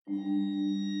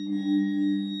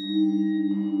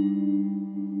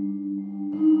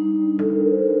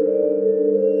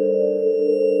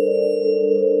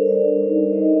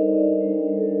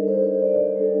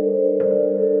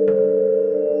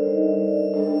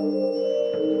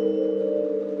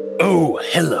Oh,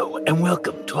 hello, and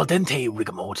welcome to Al Dente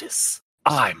Rigamortis.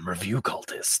 I'm Review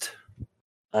Cultist.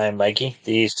 I'm Mikey,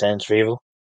 the East stands for evil.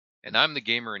 And I'm the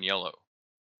gamer in yellow.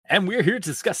 And we're here to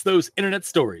discuss those internet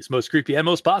stories, most creepy and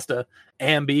most pasta,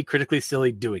 and be critically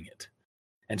silly doing it.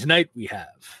 And tonight we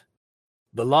have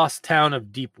The Lost Town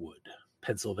of Deepwood,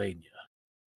 Pennsylvania.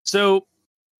 So,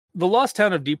 The Lost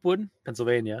Town of Deepwood,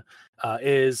 Pennsylvania,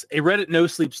 is a Reddit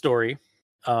no-sleep story,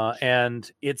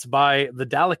 and it's by the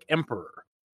Dalek Emperor,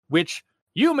 which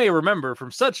you may remember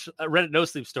from such Reddit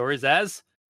no-sleep stories as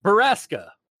Baraska,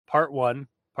 Part 1,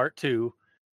 Part 2,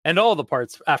 and all the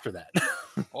parts after that.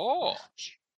 Oh,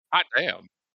 hot damn.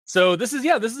 So this is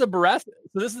a Baraska.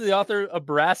 So this is the author of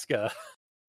Baraska,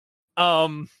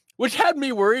 which had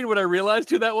me worried when I realized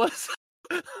who that was.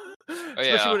 Oh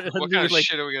yeah, what kind of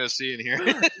shit are we gonna see in here?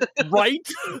 Right?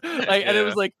 And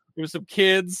it was some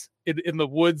kids in the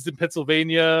woods in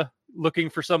Pennsylvania looking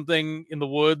for something in the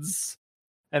woods.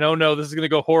 And oh no, this is gonna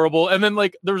go horrible. And then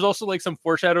there was also some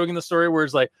foreshadowing in the story where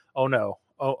it's like, oh no,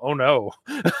 oh no.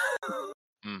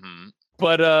 Mm-hmm.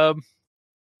 But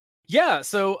yeah.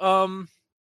 So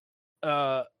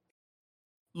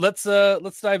let's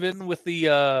dive in with the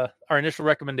our initial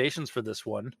recommendations for this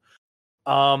one.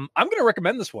 I'm gonna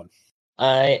recommend this one.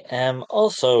 I am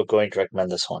also going to recommend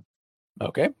this one.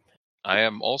 Okay. I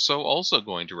am also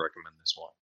going to recommend this one.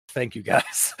 Thank you,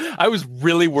 guys. I was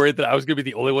really worried that I was going to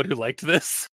be the only one who liked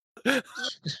this.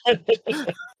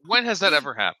 When has that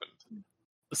ever happened?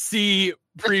 See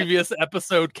previous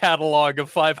episode catalog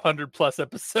of 500 plus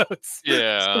episodes.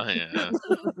 Yeah.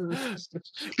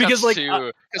 Because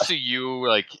you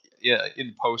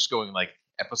in post going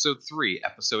episode 3,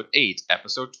 episode 8,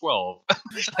 episode 12,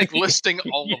 listing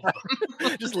all of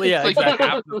them. Just exactly. You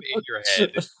have them in your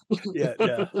head. Yeah.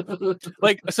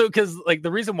 Because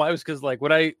the reason why was because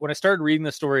when I started reading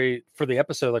the story for the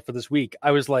episode, for this week,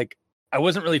 I was I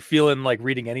wasn't really feeling like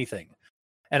reading anything,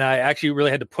 and I actually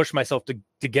really had to push myself to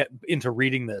get into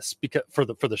reading this because for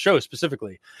the show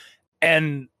specifically,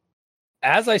 and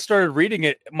as I started reading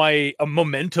it, my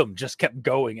momentum just kept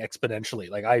going exponentially.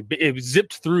 It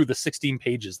zipped through the 16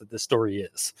 pages that this story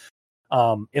is,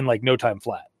 in no time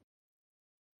flat.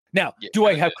 Now, do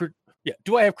I have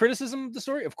criticism of the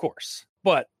story? Of course,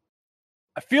 but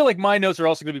I feel like my notes are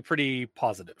also going to be pretty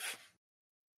positive.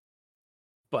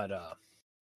 But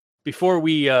before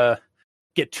we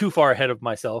get too far ahead of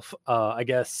myself, I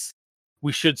guess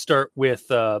we should start with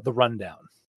the rundown,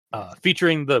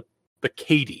 featuring the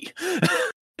Katie,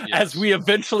 as we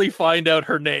eventually find out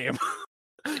her name.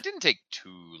 It didn't take too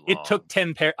long. It took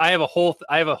 10 I have a whole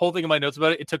thing in my notes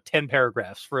about it. It took 10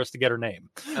 paragraphs for us to get her name.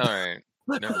 All right.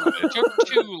 Never mind. It took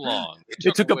too long.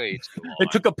 It took way too long.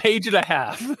 It took a page and a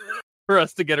half for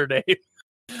us to get her name.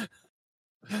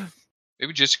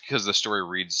 Maybe just because the story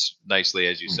reads nicely,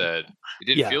 as you said. It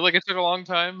didn't feel like it took a long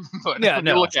time, but when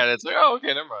you look at it, it's like, oh, okay,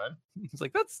 never mind. It's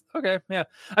like, that's okay, yeah.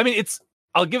 I mean,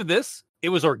 I'll give this. It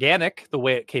was organic the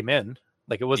way it came in.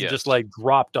 It wasn't just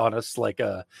dropped on us like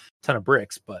a ton of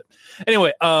bricks. But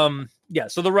anyway,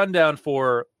 so the rundown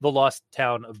for The Lost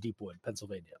Town of Deepwood,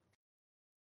 Pennsylvania.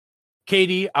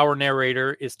 Katie, our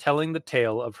narrator, is telling the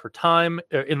tale of her time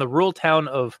in the rural town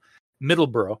of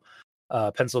Middleborough,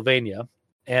 Pennsylvania,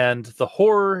 and the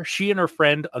horror she and her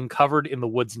friend uncovered in the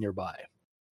woods nearby.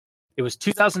 It was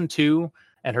 2002,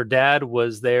 and her dad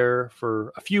was there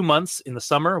for a few months in the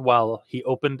summer while he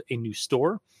opened a new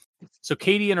store. So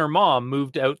Katie and her mom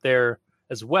moved out there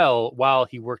as well while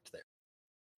he worked there.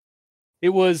 It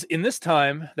was in this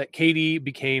time that Katie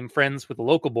became friends with a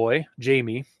local boy,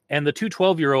 Jamie, and the two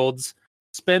 12-year-olds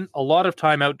spent a lot of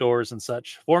time outdoors and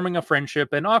such, forming a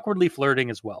friendship and awkwardly flirting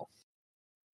as well.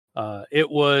 It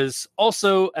was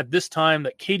also at this time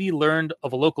that Katie learned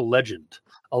of a local legend,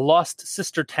 a lost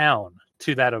sister town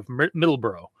to that of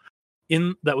Middleborough,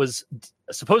 that was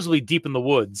supposedly deep in the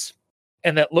woods,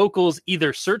 and that locals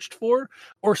either searched for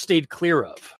or stayed clear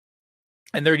of.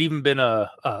 And there had even been a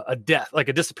death, a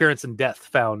disappearance and death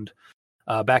found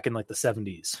back in the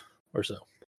 70s or so.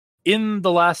 In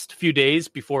the last few days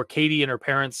before Katie and her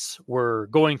parents were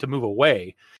going to move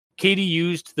away, Katie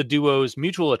used the duo's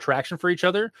mutual attraction for each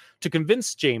other to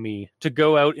convince Jamie to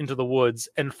go out into the woods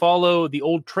and follow the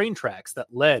old train tracks that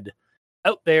led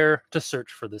out there to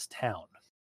search for this town.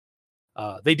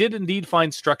 They did indeed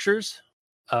find structures,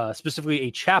 specifically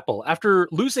a chapel, after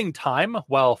losing time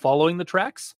while following the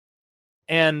tracks,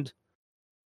 and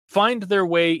find their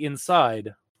way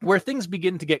inside where things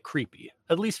begin to get creepy,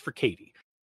 at least for Katie.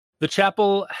 The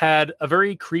chapel had a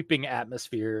very creeping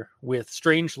atmosphere with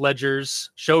strange ledgers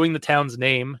showing the town's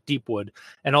name, Deepwood,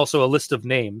 and also a list of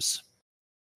names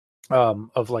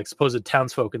of like supposed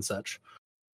townsfolk and such.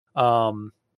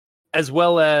 As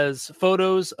well as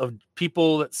photos of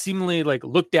people that seemingly like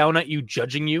look down at you,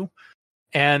 judging you,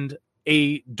 and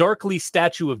a darkly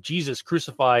statue of Jesus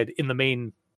crucified in the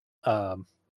main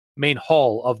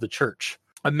hall of the church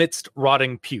amidst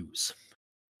rotting pews.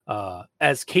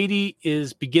 As Katie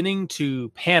is beginning to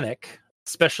panic,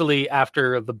 especially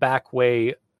after the back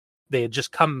way they had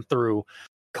just come through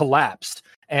collapsed,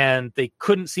 and they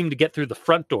couldn't seem to get through the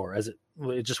front door as it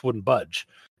just wouldn't budge.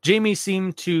 Jamie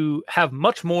seemed to have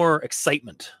much more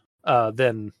excitement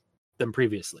than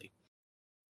previously.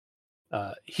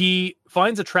 He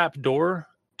finds a trap door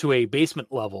to a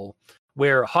basement level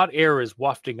where hot air is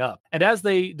wafting up, and as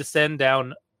they descend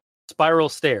down spiral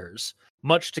stairs,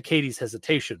 much to Katie's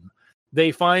hesitation,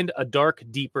 they find a dark,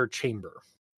 deeper chamber.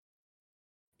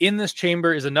 In this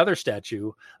chamber is another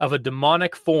statue of a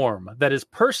demonic form that is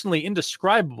personally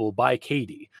indescribable by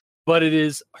Katie, but it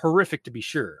is horrific to be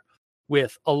sure,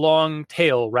 with a long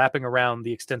tail wrapping around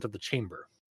the extent of the chamber.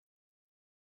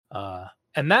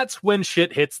 And that's when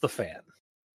shit hits the fan,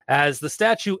 as the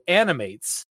statue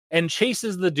animates and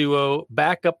chases the duo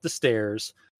back up the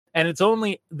stairs. And it's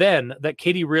only then that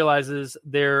Katie realizes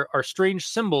there are strange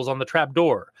symbols on the trap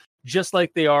door, just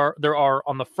like there are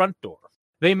on the front door.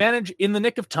 They manage in the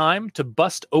nick of time to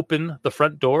bust open the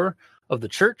front door of the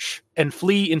church and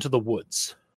flee into the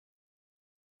woods.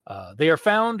 They are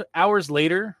found hours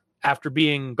later after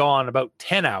being gone about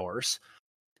 10 hours,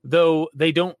 though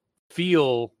they don't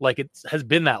feel like it has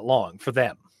been that long for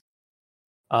them.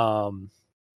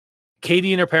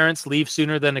 Katie and her parents leave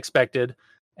sooner than expected,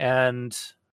 and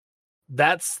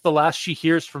that's the last she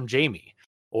hears from Jamie,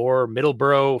 or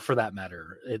Middleborough for that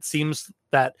matter. It seems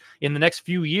that in the next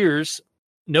few years,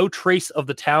 no trace of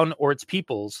the town or its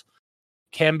peoples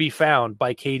can be found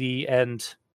by Katie,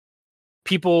 and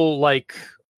people like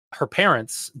her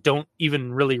parents don't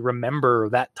even really remember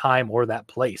that time or that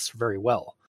place very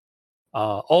well.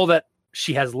 All that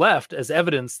she has left as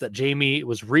evidence that Jamie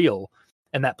was real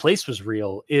and that place was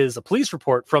real is a police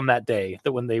report from that day,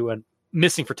 that when they went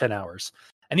missing for 10 hours.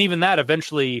 And even that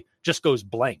eventually just goes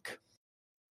blank.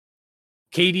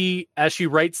 Katie, as she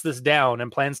writes this down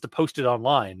and plans to post it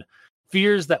online,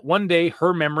 fears that one day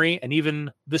her memory and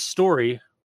even this story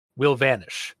will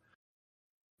vanish.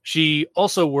 She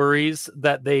also worries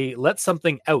that they let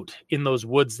something out in those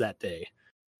woods that day,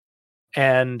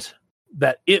 and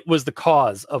that it was the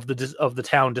cause of the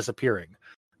town disappearing,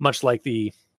 much like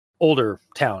the older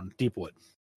town, Deepwood.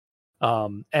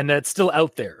 And it's still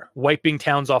out there, wiping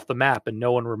towns off the map and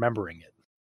no one remembering it.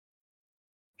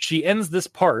 She ends this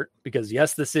part, because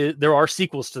yes, there are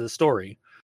sequels to the story,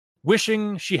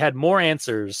 wishing she had more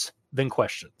answers than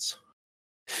questions.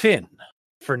 Finn,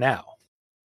 for now.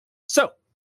 So,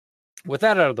 with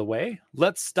that out of the way,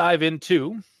 let's dive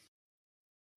into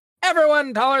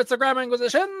Everyone Tolerates the Grammar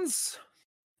Inquisitions.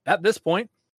 At this point,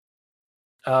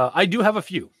 I do have a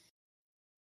few.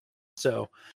 So,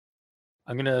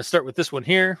 I'm going to start with this one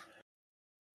here.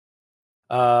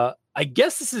 I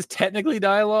guess this is technically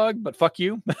dialogue, but fuck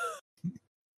you.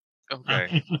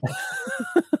 Okay.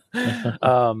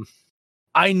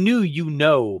 I knew you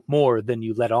know more than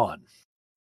you let on.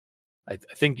 I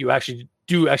think you actually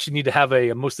need to have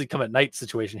a mostly come at night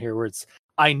situation here where it's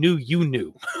I knew you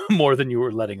knew more than you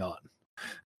were letting on.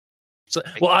 So,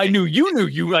 well, I knew you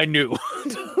knew I knew.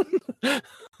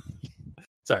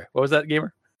 Sorry, what was that,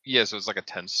 gamer? Yeah, so it's like a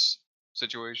tense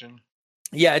situation.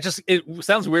 Yeah, it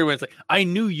sounds weird when it's like I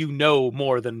knew you know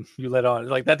more than you let on.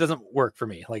 Like that doesn't work for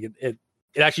me. Like it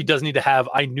actually does need to have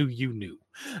I knew you knew.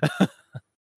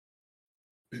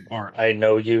 Or I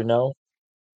know you know.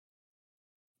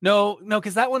 No,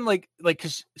 because that one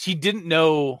because she didn't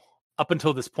know up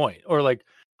until this point, or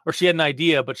she had an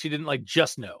idea, but she didn't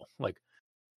just know. Like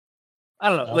I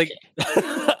don't know, Okay.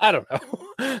 I don't know.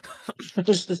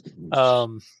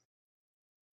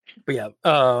 But yeah,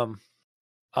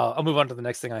 I'll move on to the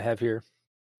next thing I have here.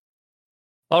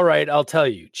 All right, I'll tell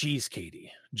you. Geez,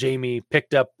 Katie. Jamie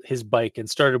picked up his bike and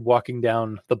started walking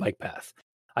down the bike path.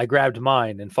 I grabbed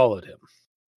mine and followed him.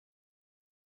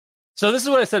 So this is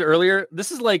what I said earlier.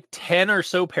 This is like 10 or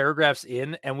so paragraphs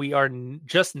in, and we are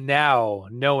just now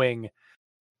knowing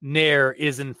Nair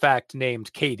is in fact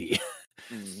named Katie.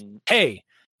 Mm-hmm. Hey,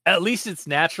 at least it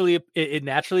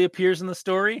naturally appears in the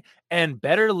story, and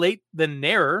better late than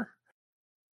ne'er.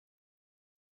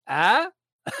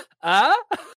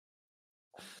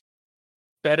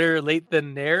 Better late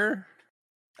than ne'er.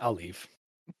 I'll leave.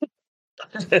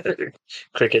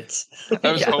 Crickets.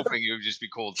 I was hoping it would just be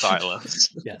cold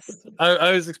silence. Yes,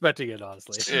 I was expecting it,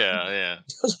 honestly. Yeah.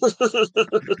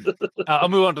 I'll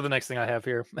move on to the next thing I have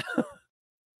here.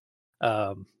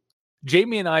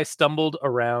 Jamie and I stumbled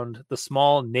around the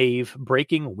small nave,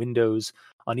 breaking windows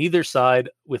on either side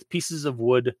with pieces of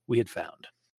wood we had found.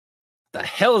 The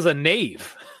hell is a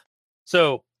nave?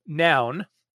 So, noun.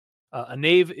 A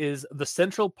nave is the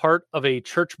central part of a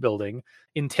church building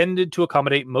intended to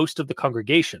accommodate most of the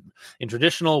congregation. In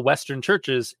traditional Western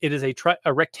churches, it is a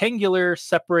rectangular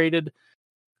separated,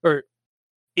 or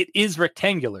it is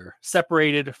rectangular,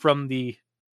 separated from the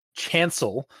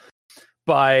chancel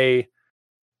by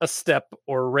a step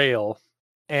or rail,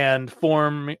 and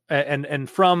from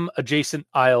adjacent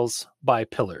aisles by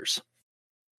pillars.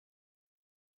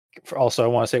 Also, I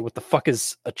want to say, what the fuck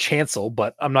is a chancel?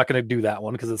 But I'm not going to do that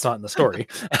one because it's not in the story.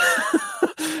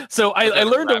 So I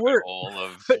learned a word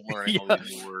of learning all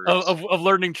these new words. of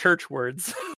learning church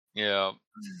words. Yeah.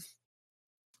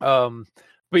 But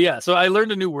yeah, so I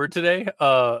learned a new word today.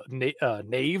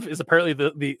 Nave is apparently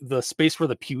the space where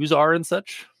the pews are and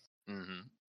such.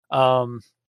 Mm-hmm.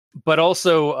 But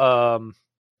also,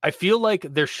 I feel like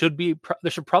there should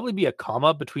probably be a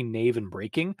comma between nave and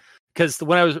breaking, because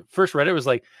when I first read it, it was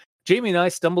like, Jamie and I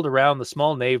stumbled around the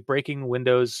small nave, breaking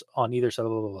windows on either side.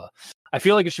 Blah, blah, blah. I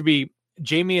feel like it should be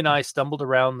Jamie and I stumbled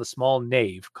around the small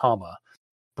nave, comma,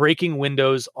 breaking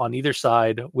windows on either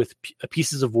side with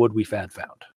pieces of wood we had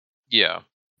found. Yeah,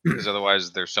 because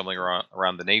otherwise there's something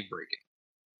around the nave breaking.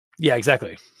 Yeah,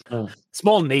 exactly.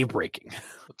 Small nave breaking.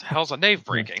 What the hell's a nave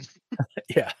breaking?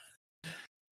 Yeah.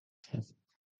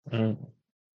 You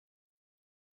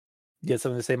had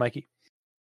something to say, Mikey?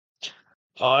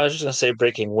 Oh, I was just gonna say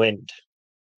breaking wind.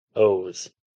 O's.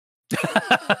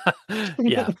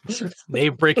 Yeah.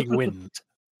 Nave breaking wind.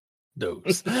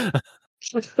 Those. Why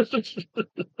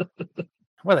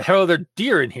the hell are there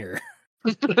deer in here?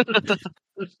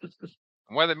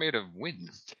 Why are they made of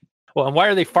wind? Well, and why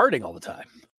are they farting all the time?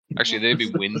 Actually, they'd be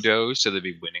windows, so they'd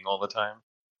be winning all the time.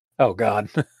 Oh, God.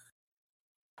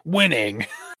 Winning.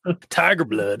 Tiger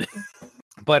blood.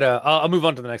 But I'll move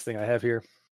on to the next thing I have here.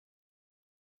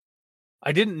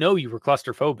 I didn't know you were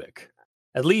claustrophobic.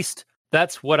 At least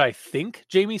that's what I think,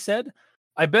 Jamie said.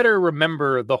 I better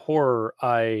remember the horror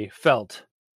I felt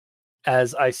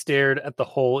as I stared at the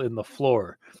hole in the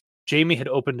floor. Jamie had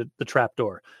opened the trap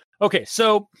door. Okay,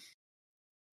 so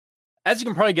as you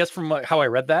can probably guess from how I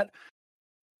read that,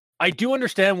 I do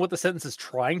understand what the sentence is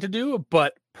trying to do,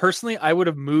 but personally, I would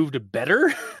have moved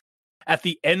better at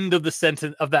the end of the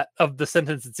sentence of the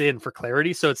sentence it's in for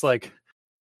clarity. So it's like,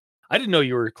 I didn't know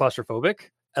you were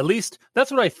claustrophobic. At least that's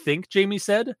what I think Jamie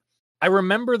said. I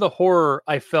remember the horror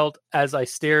I felt as I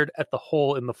stared at the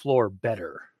hole in the floor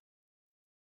better.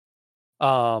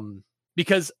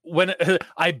 Because when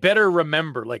I better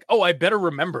remember, like, oh, I better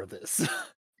remember this.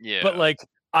 Yeah. But like,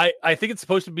 I think it's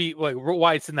supposed to be like,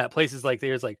 why it's in that place is like,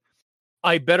 there's like,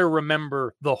 I better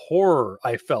remember the horror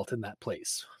I felt in that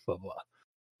place. Blah, blah.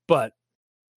 But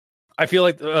I feel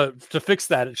like to fix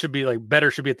that, it should be like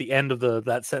should be at the end of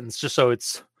that sentence, just so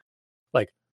it's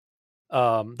like,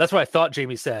 that's what I thought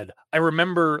Jamie said. I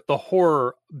remember the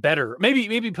horror better.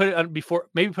 Maybe put it before.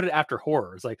 Maybe put it after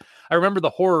horror. It's like, I remember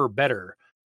the horror better,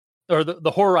 or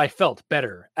the horror I felt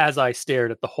better as I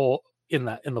stared at the hole in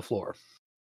the floor.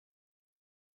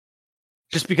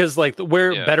 Just because like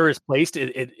where better is placed,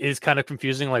 it is kind of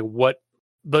confusing, like what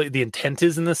the intent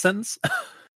is in this sentence.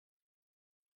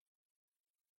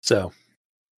 So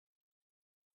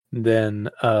then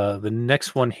the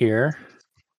next one here.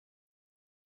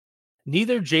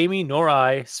 Neither Jamie nor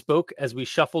I spoke as we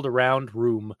shuffled around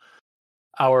room,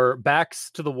 our backs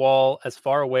to the wall, as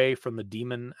far away from the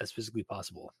demon as physically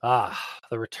possible. Ah,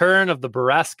 the return of the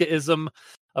Baraskaism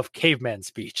of caveman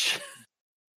speech.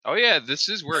 Oh yeah, this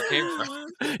is where it came from.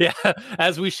 Yeah,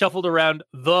 as we shuffled around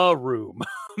the room,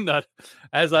 not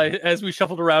as we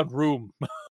shuffled around room.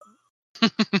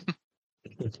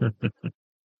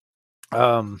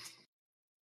 And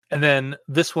then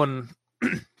this one.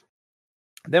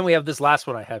 Then we have this last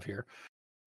one I have here.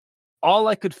 All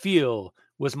I could feel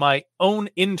was my own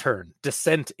intern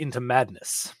descent into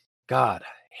madness. God, I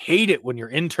hate it when your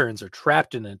interns are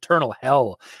trapped in an eternal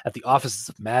hell at the offices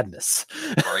of madness.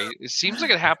 Right? It seems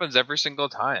like it happens every single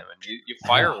time. And you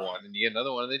fire one and you get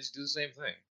another one and they just do the same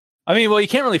thing. I mean, well, you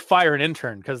can't really fire an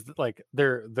intern because like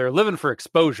they're living for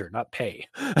exposure, not pay.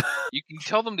 You can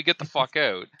tell them to get the fuck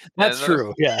out. That's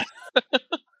true. Yeah.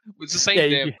 It's the same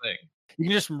damn thing. You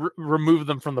can just remove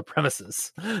them from the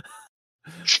premises.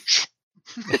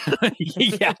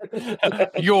 Yeah.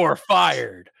 You're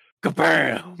fired.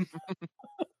 Kabam!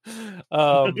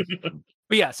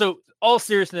 But yeah, so all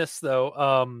seriousness though,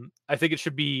 I think it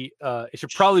should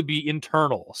probably be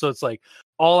internal. So it's like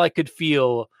all I could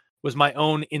feel was my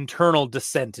own internal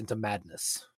descent into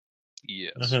madness.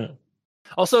 Yes. Mhm.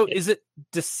 Also, is it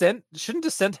descent? Shouldn't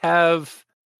descent have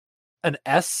an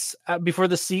S before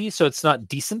the C, so it's not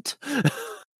decent?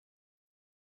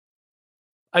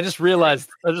 I just realized.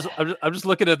 I'm just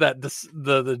looking at that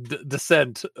the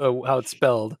descent, how it's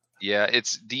spelled. Yeah,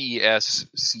 it's DESCENT.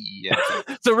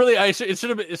 So really, it should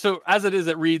have been. So as it is,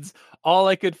 it reads, "All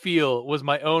I could feel was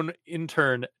my own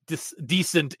intern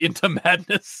decent into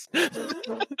madness."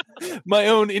 My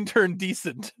own intern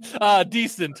decent,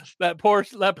 decent. That poor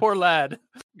lad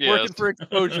working for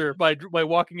exposure by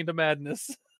walking into madness.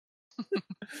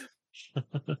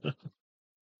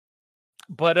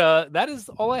 But that is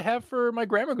all I have for my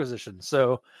grammar acquisition.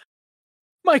 So,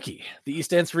 Mikey, the E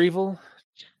stands for evil.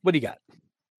 What do you got?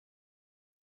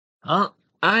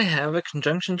 I have a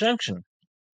conjunction junction.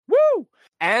 Woo!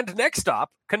 And next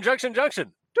stop, conjunction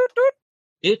junction. Doot, doot.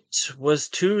 It was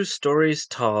 2 stories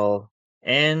tall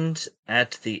and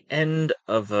at the end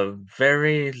of a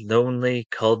very lonely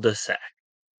cul-de-sac.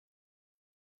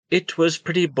 It was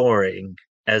pretty boring,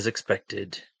 as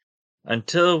expected,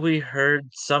 until we heard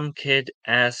some kid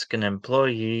ask an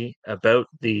employee about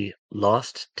the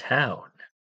lost town.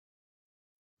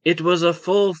 It was a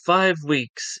full 5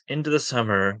 weeks into the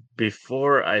summer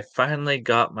before I finally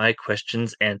got my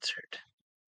questions answered.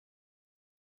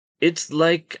 It's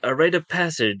like a rite of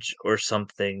passage or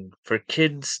something for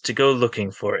kids to go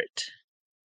looking for it.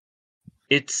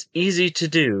 It's easy to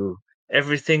do,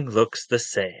 everything looks the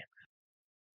same.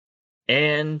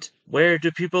 And where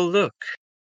do people look?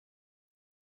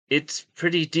 It's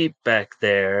pretty deep back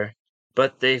there,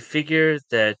 but they figure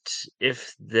that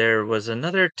if there was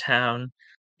another town,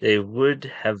 they would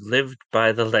have lived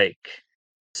by the lake.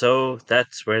 So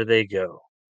that's where they go.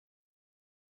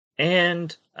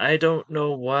 And I don't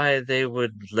know why they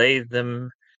would lay them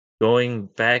going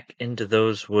back into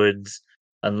those woods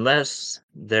unless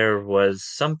there was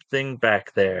something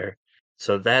back there,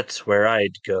 so that's where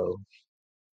I'd go.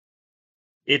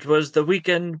 It was the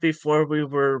weekend before we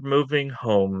were moving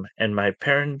home, and my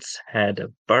parents had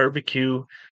a barbecue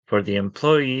for the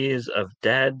employees of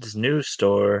Dad's new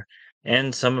store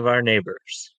and some of our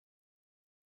neighbors.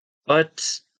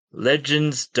 But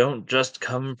legends don't just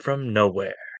come from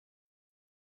nowhere.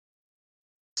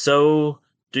 So,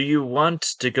 do you want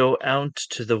to go out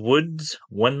to the woods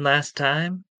one last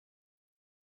time?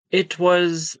 It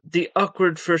was the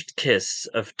awkward first kiss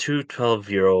of 2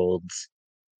 12-year-olds,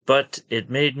 but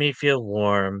it made me feel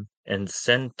warm and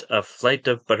sent a flight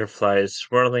of butterflies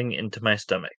swirling into my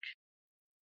stomach.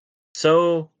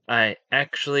 So, I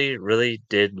actually really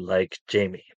did like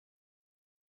Jamie.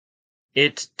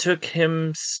 It took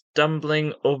him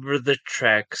stumbling over the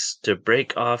tracks to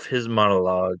break off his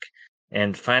monologue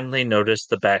and finally notice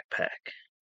the backpack.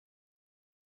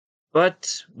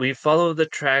 But we follow the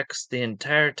tracks the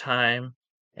entire time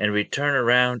and we turn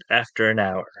around after an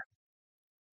hour.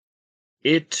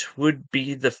 It would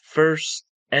be the first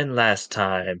and last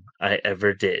time I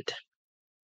ever did.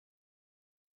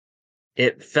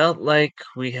 It felt like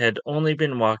we had only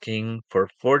been walking for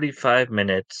 45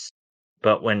 minutes,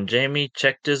 but when Jamie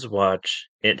checked his watch,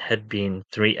 it had been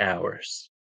 3 hours.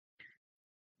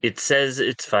 It says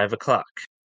it's 5 o'clock.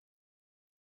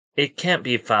 It can't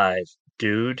be 5,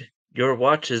 dude. Your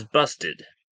watch is busted.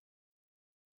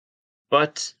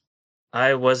 But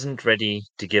I wasn't ready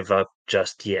to give up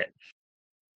just yet.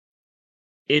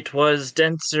 It was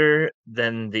denser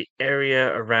than the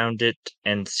area around it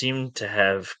and seemed to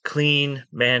have clean,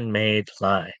 man-made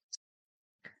lines.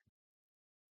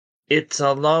 It's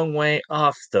a long way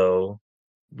off, though.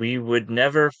 We would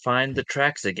never find the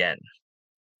tracks again.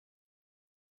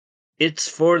 It's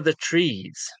for the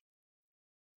trees.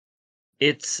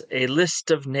 It's a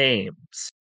list of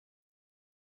names.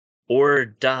 Or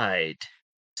died,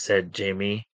 said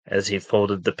Jamie as he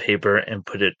folded the paper and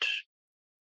put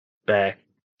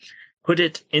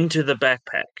it into the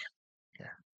backpack.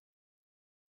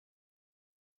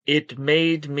 It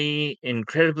made me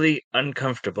incredibly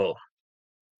uncomfortable.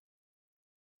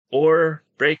 Or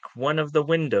break one of the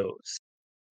windows.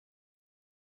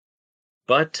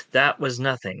 But that was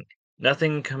nothing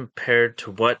compared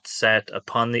to what sat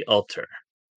upon the altar.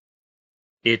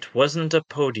 It wasn't a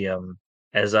podium,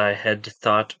 as I had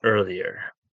thought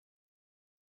earlier.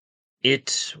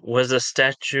 It was a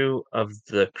statue of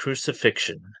the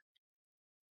crucifixion,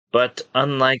 but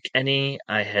unlike any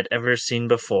I had ever seen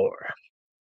before.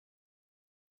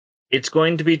 It's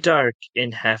going to be dark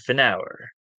in half an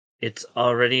hour. It's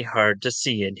already hard to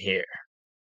see in here.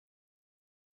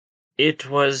 It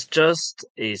was just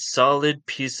a solid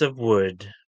piece of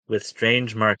wood with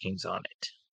strange markings on it.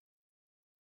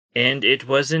 And it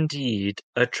was indeed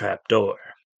a trapdoor.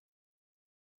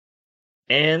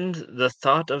 And the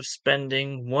thought of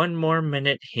spending one more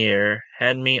minute here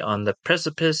had me on the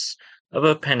precipice of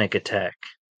a panic attack,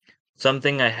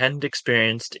 something I hadn't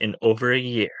experienced in over a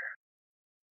year.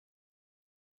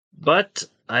 But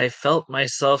I felt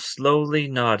myself slowly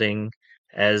nodding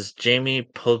as Jamie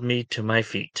pulled me to my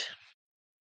feet.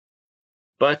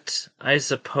 But I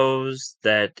suppose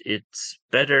that it's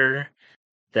better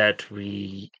that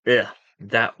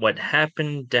that what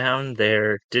happened down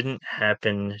there didn't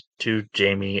happen to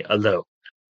Jamie alone.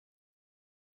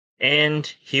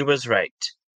 And he was right.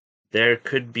 There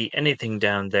could be anything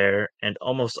down there, and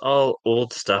almost all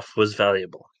old stuff was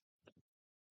valuable.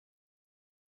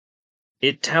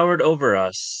 It towered over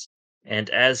us, and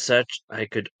as such I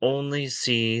could only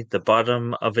see the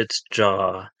bottom of its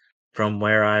jaw from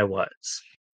where I was.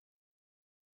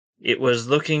 It was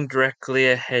looking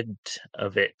directly ahead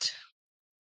of it,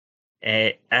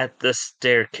 at the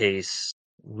staircase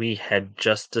we had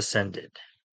just descended.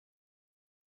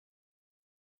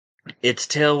 Its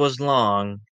tail was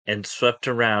long and swept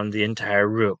around the entire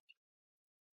room.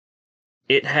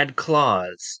 It had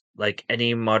claws, like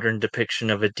any modern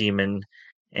depiction of a demon,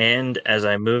 and as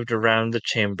I moved around the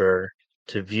chamber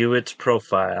to view its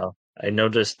profile, I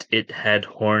noticed it had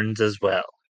horns as well.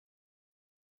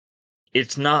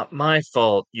 It's not my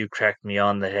fault you cracked me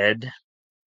on the head.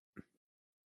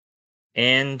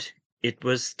 And it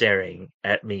was staring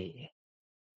at me.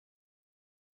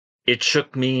 It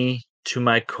shook me to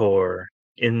my core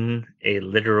in a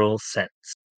literal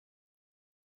sense.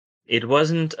 It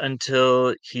wasn't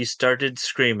until he started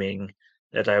screaming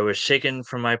that I was shaken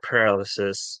from my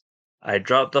paralysis. I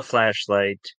dropped the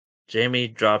flashlight, Jamie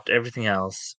dropped everything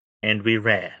else, and we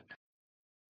ran.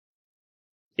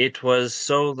 It was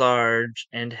so large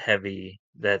and heavy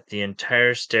that the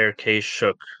entire staircase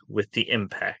shook with the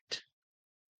impact.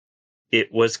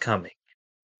 It was coming.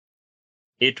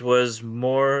 It was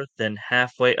more than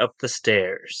halfway up the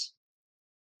stairs.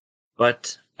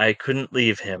 But I couldn't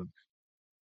leave him.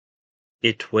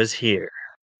 It was here.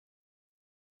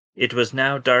 It was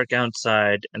now dark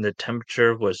outside and the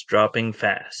temperature was dropping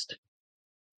fast.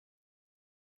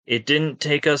 It didn't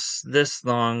take us this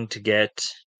long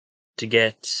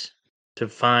to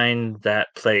find that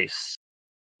place.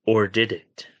 Or did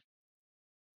it?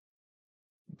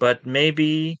 But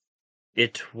maybe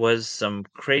it was some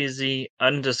crazy,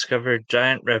 undiscovered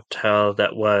giant reptile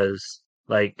that was,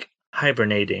 like,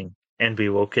 hibernating, and we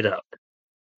woke it up.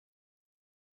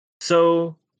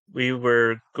 So we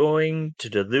were going to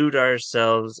delude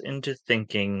ourselves into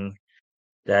thinking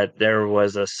that there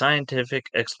was a scientific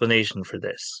explanation for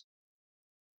this.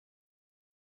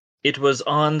 It was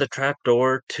on the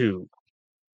trapdoor, too.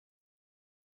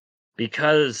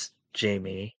 Because,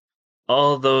 Jamie,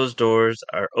 all those doors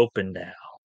are open now.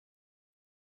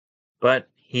 But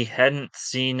he hadn't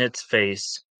seen its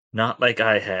face, not like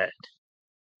I had.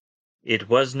 It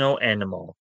was no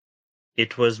animal.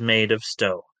 It was made of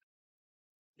stone.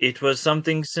 It was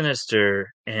something sinister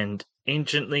and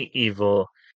anciently evil,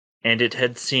 and it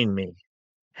had seen me,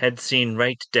 had seen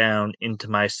right down into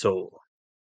my soul.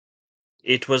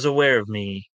 It was aware of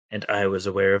me, and I was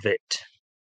aware of it.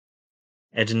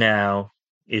 And now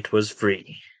it was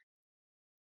free.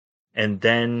 And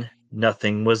then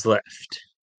nothing was left.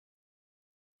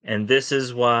 And this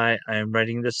is why I am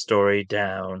writing the story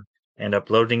down and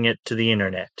uploading it to the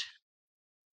internet.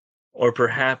 Or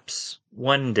perhaps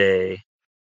one day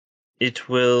it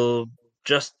will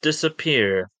just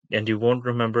disappear and you won't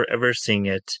remember ever seeing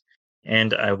it,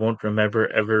 and I won't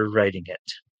remember ever writing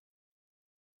it.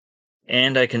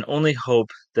 And I can only hope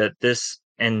that this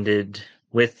ended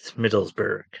with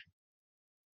Middlesbrough.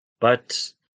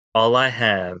 But all I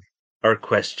have are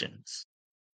questions.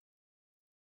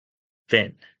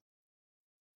 Finn.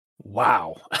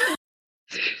 Wow.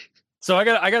 So I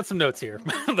got some notes here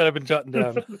that I've been jotting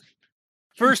down.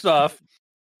 First off,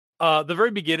 the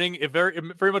very beginning, it very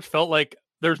much felt like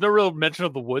there's no real mention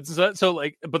of the woods and stuff. So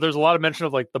like, but there's a lot of mention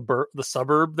of like the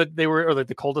suburb that they were, or like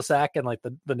the cul-de-sac and like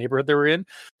the neighborhood they were in.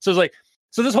 So it's like,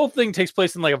 so this whole thing takes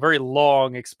place in like a very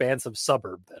long, expansive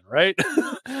suburb, then, right?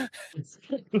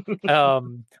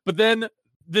 But then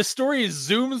this story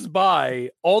zooms by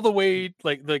all the way,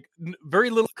 like very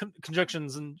little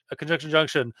conjunctions and a conjunction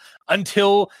junction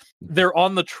until they're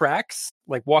on the tracks,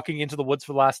 like walking into the woods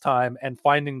for the last time and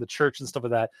finding the church and stuff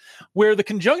like that, where the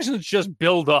conjunctions just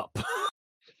build up.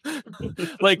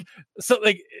 like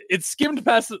it skimmed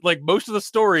past like most of the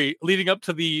story leading up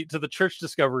to the church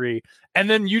discovery, and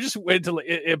then you just went to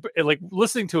like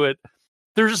listening to it.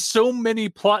 There's just so many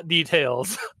plot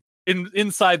details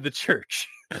inside the church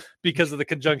because of the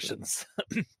conjunctions.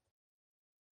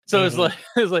 So it's like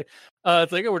oh,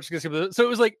 we're just gonna skip this. So it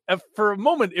was like for a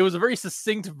moment it was a very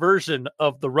succinct version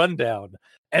of the rundown,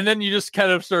 and then you just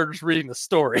kind of started just reading the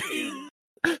story.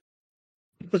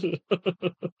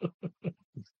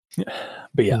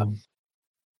 But yeah.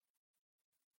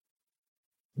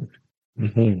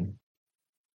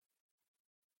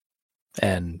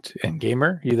 And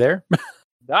Gamer, you there?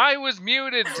 I was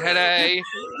muted today.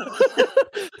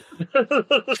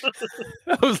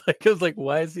 I was like,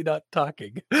 why is he not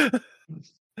talking?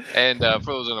 And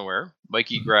for those unaware,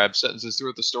 Mikey grabs sentences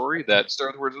throughout the story that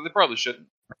start with words that they probably shouldn't.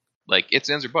 Like its,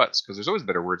 ands, or buts, because there's always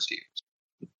better words to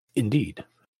use. Indeed.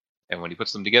 And when he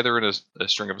puts them together in a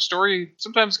string of a story,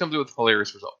 sometimes it comes with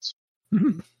hilarious results.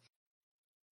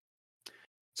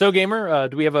 So, Gamer,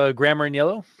 do we have a grammar in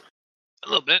yellow? A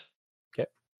little bit. Okay.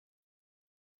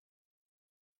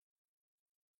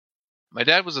 My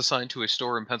dad was assigned to a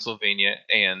store in Pennsylvania,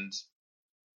 and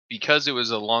because it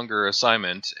was a longer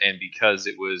assignment, and because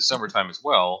it was summertime as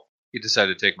well, he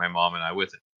decided to take my mom and I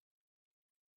with him.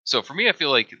 So for me, I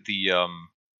feel like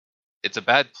it's a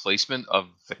bad placement of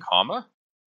the comma,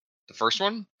 the first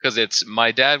one, because it's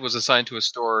my dad was assigned to a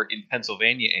store in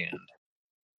Pennsylvania and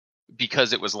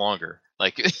because it was longer.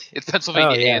 Like it's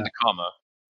Pennsylvania and comma.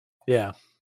 Yeah.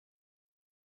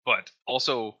 But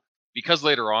also because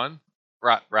later on,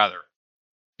 rather,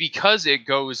 because it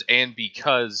goes and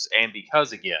because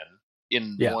again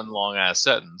in one long ass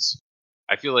sentence,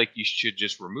 I feel like you should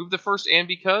just remove the first and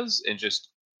because and just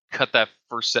cut that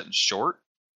first sentence short.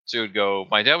 So it would go,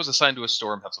 my dad was assigned to a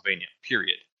store in Pennsylvania,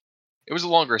 period. It was a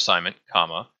longer assignment,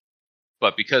 comma,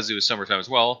 but because it was summertime as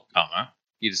well, comma,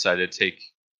 he decided to take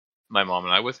my mom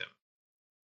and I with him.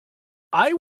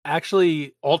 I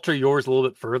actually alter yours a little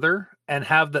bit further and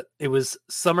have that it was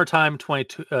summertime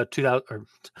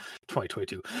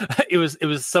 2022. It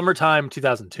was summertime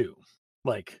 2002,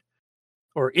 like,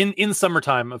 or in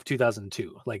summertime of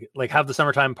 2002. Like have the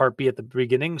summertime part be at the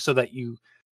beginning so that you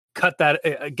cut that,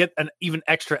 get an even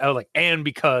extra out, like and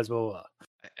because blah, blah, blah.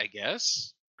 I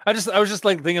guess. I was just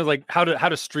like thinking of like how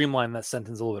to streamline that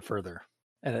sentence a little bit further.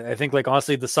 And I think like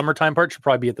honestly the summertime part should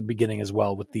probably be at the beginning as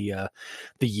well with the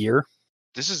year.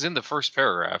 This is in the first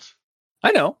paragraph.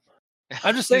 I know.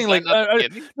 I'm just saying like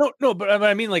no, but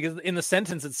I mean like in the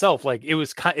sentence itself, like it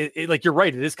was like you're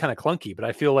right, it is kind of clunky, but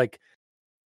I feel like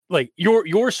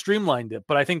you're streamlined it,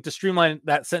 but I think to streamline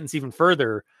that sentence even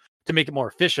further to make it more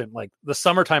efficient, like the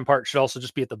summertime part should also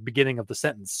just be at the beginning of the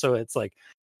sentence. So it's like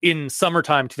in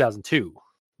summertime 2002,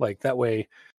 like that way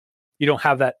you don't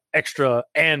have that extra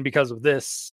and because of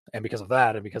this and because of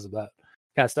that and because of that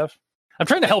kind of stuff. I'm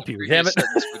trying to help you, damn it.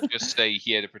 Would just say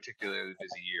he had a particularly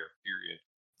busy year, period.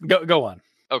 Go on.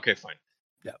 Okay, fine.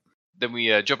 Yeah. Then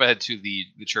we jump ahead to the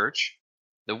church.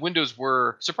 The windows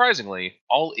were, surprisingly,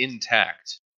 all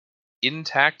intact.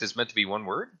 Intact is meant to be one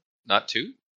word, not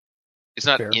two. It's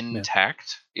not fair,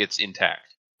 intact, it's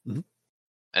intact. Mm-hmm.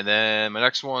 And then my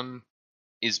next one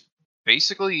is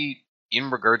basically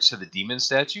in regards to the demon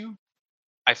statue.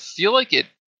 I feel like it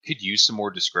could use some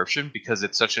more description because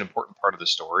it's such an important part of the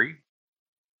story.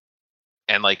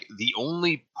 And like the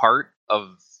only part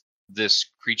of this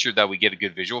creature that we get a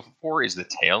good visual for is the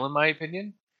tail, in my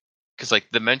opinion. Because like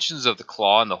the mentions of the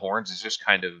claw and the horns is just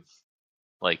kind of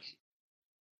like,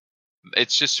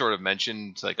 it's just sort of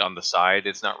mentioned like on the side.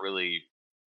 It's not really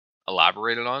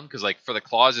elaborated on because like for the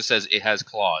claws it says it has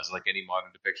claws, like any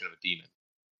modern depiction of a demon.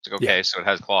 It's like, okay, so it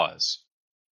has claws.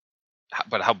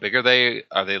 But how big are they?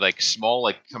 Are they like small,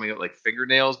 like coming out like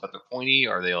fingernails, but they're pointy?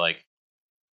 Are they like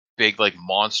big, like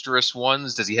monstrous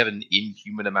ones? Does he have an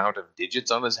inhuman amount of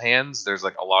digits on his hands? There's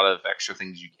like a lot of extra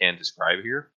things you can describe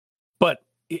here. But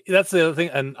that's the other thing,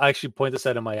 and I actually point this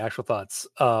out in my actual thoughts.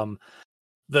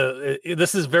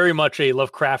 This is very much a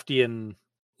Lovecraftian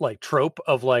like trope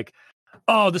of like,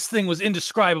 oh, this thing was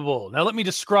indescribable. Now let me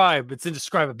describe its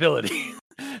indescribability.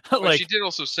 Like she did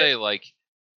also say like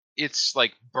it's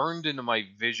like burned into my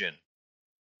vision.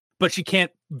 But she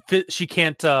can't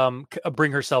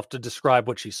bring herself to describe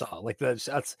what she saw. Like that's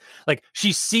like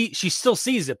she still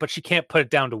sees it, but she can't put it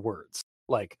down to words.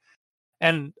 Like,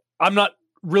 and I'm not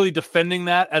really defending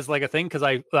that as like a thing because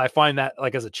I find that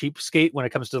like as a cheapskate when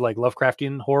it comes to like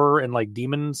Lovecraftian horror and like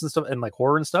demons and stuff and like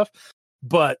horror and stuff.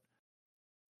 But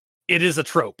it is a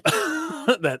trope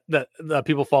that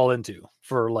people fall into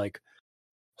for like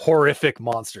horrific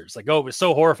monsters. Like, oh, it was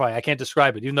so horrifying, I can't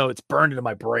describe it, even though it's burned into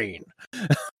my brain.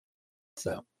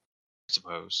 So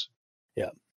suppose. Yeah,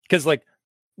 because like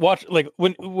watch like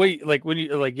when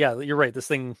you like yeah, you're right. This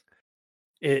thing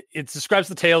it describes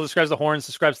the tail, describes the horns,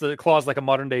 describes the claws like a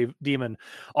modern day demon.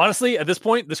 Honestly, at this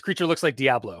point, this creature looks like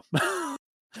Diablo,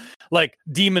 like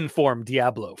demon form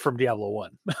Diablo from Diablo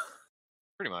 1.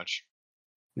 Pretty much.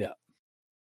 Yeah.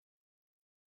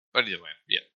 But either way,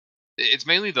 yeah, it's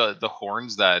mainly the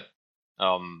horns that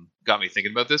got me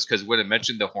thinking about this, because when it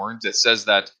mentioned the horns, it says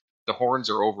that the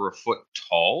horns are over a foot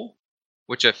tall,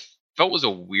 which I felt was a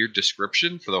weird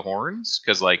description for the horns,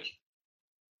 because like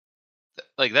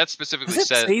that specifically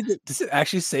says. Does it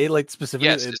actually say like specifically?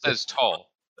 Yes, it says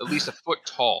tall, at least a foot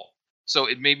tall. So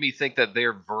it made me think that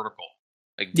they're vertical,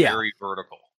 like very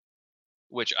vertical,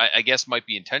 which I guess might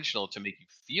be intentional to make you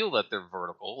feel that they're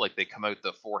vertical, like they come out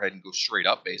the forehead and go straight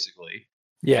up, basically.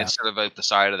 Yeah, instead of out the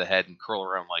side of the head and curl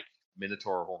around like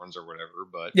minotaur horns or whatever.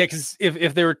 But yeah, because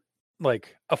if they were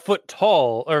like a foot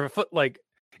tall or a foot like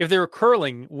if they were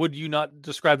curling, would you not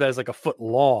describe that as like a foot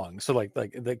long? So like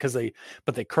because they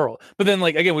curl, but then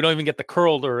like again, we don't even get the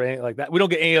curled or anything like that. We don't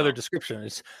get any other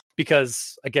descriptions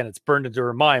because again, it's burned into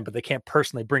our mind, but they can't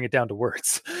personally bring it down to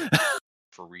words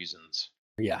for reasons.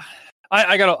 Yeah,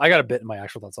 I got a bit in my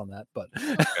actual thoughts on that, but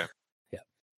okay. Yeah,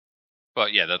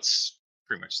 but yeah, that's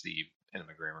pretty much the end of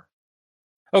my grammar.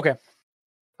 Okay.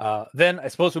 Then I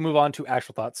suppose we'll move on to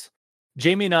actual thoughts.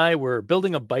 Jamie and I were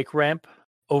building a bike ramp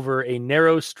over a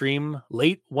narrow stream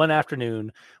late one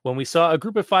afternoon when we saw a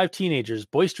group of 5 teenagers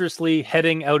boisterously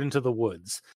heading out into the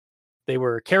woods. They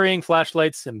were carrying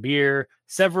flashlights and beer,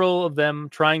 several of them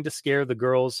trying to scare the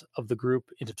girls of the group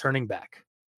into turning back.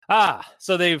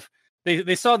 So they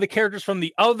saw the characters from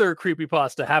the other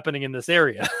creepypasta happening in this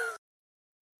area.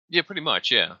 Yeah, pretty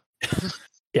much, yeah.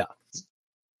 Yeah.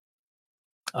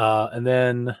 And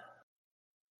then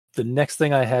the next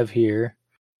thing I have here,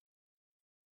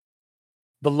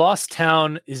 the lost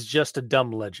town is just a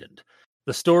dumb legend.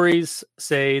 The stories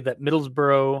say that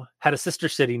Middlesbrough had a sister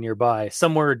city nearby,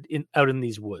 somewhere out in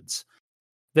these woods.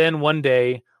 Then one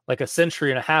day, like a century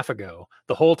and a half ago,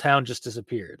 the whole town just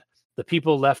disappeared. The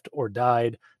people left or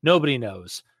died. Nobody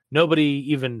knows. Nobody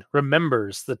even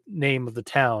remembers the name of the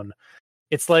town.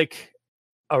 It's like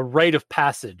a rite of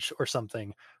passage or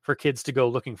something for kids to go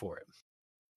looking for it.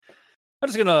 I'm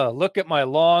just going to look at my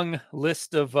long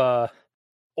list of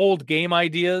old game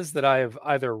ideas that I've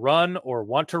either run or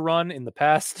want to run in the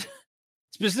past,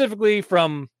 specifically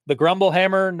from the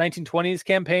Grumblehammer 1920s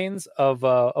campaigns of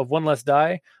One Less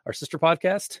Die, our sister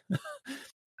podcast.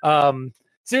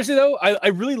 Seriously, though, I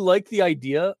really like the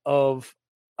idea of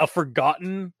a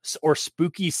forgotten or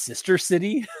spooky sister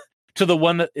city to the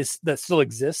one that still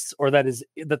exists or that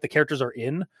the characters are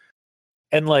in,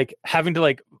 and like having to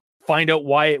like find out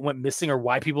why it went missing or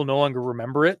why people no longer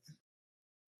remember it.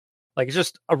 Like, it's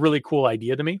just a really cool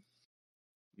idea to me.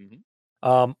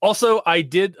 Mm-hmm. Also, I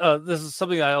did this is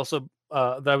something I also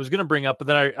that I was going to bring up, but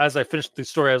then as I finished the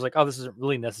story, I was like, oh, this isn't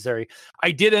really necessary.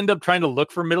 I did end up trying to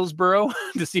look for Middlesbrough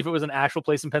to see if it was an actual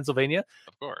place in Pennsylvania.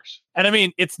 Of course. And I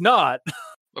mean, it's not.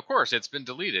 Of course, it's been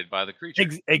deleted by the creature.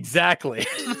 Exactly.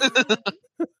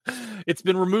 It's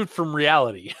been removed from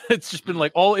reality. It's just been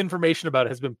like all information about it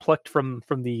has been plucked from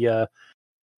the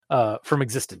from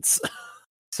existence.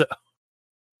 So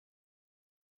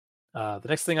the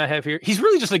next thing I have here, he's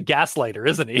really just a gaslighter,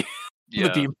 isn't he?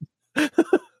 Yeah.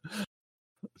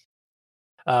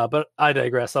 But I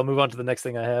digress. I'll move on to the next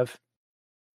thing I have.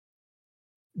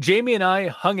 Jamie and I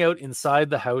hung out inside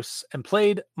the house and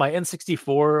played my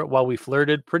N64 while we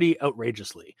flirted pretty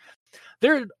outrageously.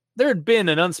 There had been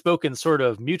an unspoken sort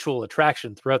of mutual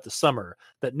attraction throughout the summer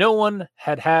that no one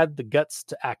had the guts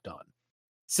to act on.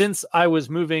 Since I was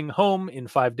moving home in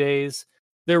 5 days,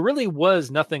 there really was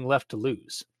nothing left to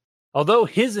lose. Although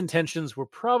his intentions were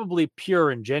probably pure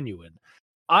and genuine,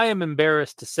 I am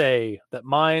embarrassed to say that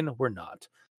mine were not.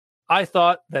 I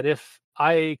thought that if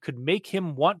I could make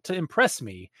him want to impress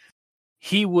me,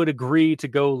 he would agree to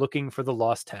go looking for the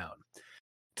lost town.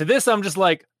 To this, I'm just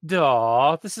like,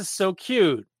 "Aw, this is so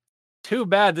cute. Too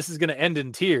bad this is going to end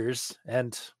in tears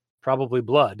and probably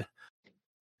blood."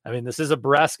 I mean, this is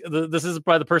This is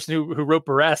probably the person who wrote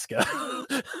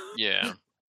Baraska. Yeah.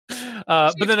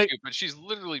 But then, cute, but she's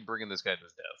literally bringing this guy to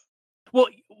his death. Well,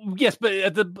 yes, but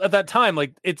at that time,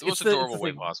 like it's the most adorable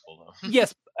way possible, though.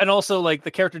 Yes, and also like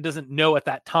the character doesn't know at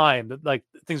that time that like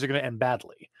things are going to end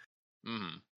badly.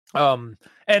 Mm-hmm.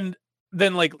 And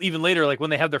then like even later, like when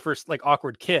they have their first like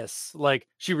awkward kiss, like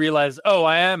she realized, oh,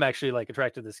 I am actually like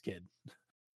attracted to this kid.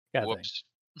 Whoops.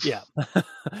 Yeah.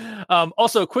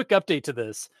 Also, a quick update to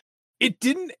this: it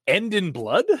didn't end in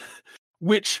blood,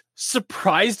 which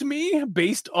surprised me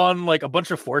based on like a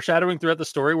bunch of foreshadowing throughout the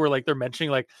story where like they're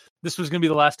mentioning like this was going to be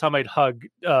the last time I'd hug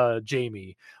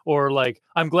Jamie, or like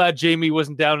I'm glad Jamie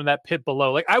wasn't down in that pit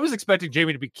below. Like I was expecting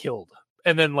Jamie to be killed,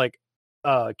 and then like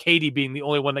Katie being the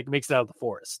only one that makes it out of the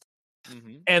forest.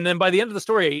 Mm-hmm. And then by the end of the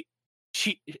story,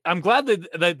 I'm glad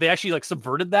that they actually like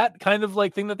subverted that kind of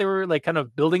like thing that they were like kind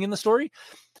of building in the story.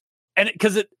 And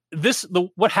because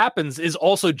what happens is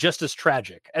also just as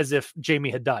tragic as if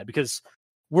Jamie had died, because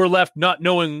we're left not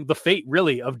knowing the fate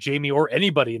really of Jamie or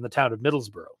anybody in the town of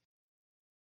Middlesbrough.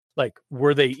 Like,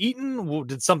 were they eaten?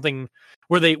 Did something?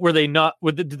 Were they not?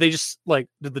 Did they just like?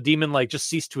 Did the demon like just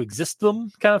cease to exist? Them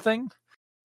kind of thing.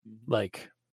 Like,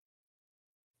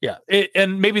 yeah,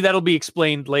 and maybe that'll be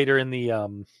explained later in the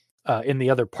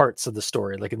other parts of the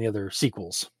story, like in the other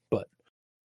sequels. But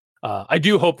I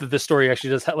do hope that this story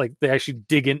actually does like they actually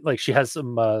dig in, like she has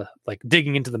some like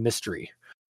digging into the mystery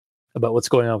about what's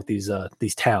going on with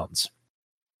these towns.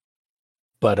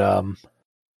 But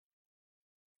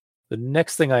the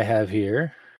next thing I have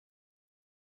here,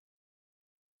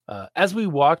 as we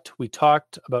walked, we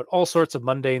talked about all sorts of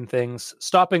mundane things,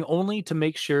 stopping only to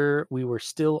make sure we were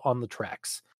still on the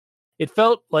tracks. It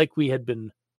felt like we had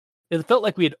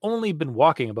only been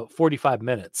walking about 45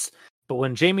 minutes, but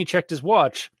when Jamie checked his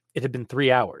watch, it had been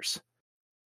 3 hours.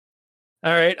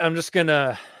 All right, I'm just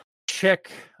gonna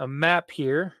check a map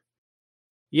here.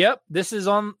 Yep, this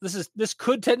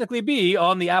could technically be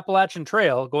on the Appalachian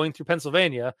Trail going through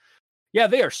Pennsylvania. Yeah,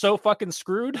 they are so fucking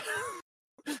screwed.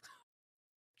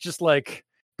 Just like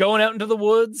going out into the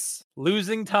woods,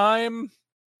 losing time.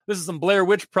 This is some Blair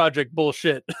Witch Project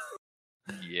bullshit.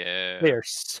 Yeah. They are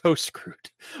so screwed.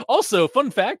 Also,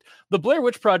 fun fact, the Blair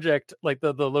Witch Project, like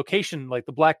the location, like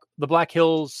the Black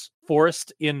Hills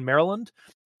Forest in Maryland,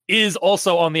 is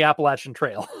also on the Appalachian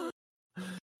Trail.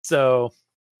 So,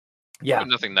 yeah.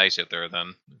 Probably nothing nice out there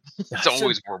then. It's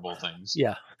always horrible things.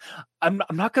 Yeah. I'm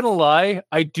not going to lie.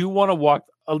 I do want to walk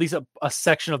at least a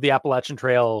section of the Appalachian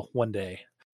Trail one day.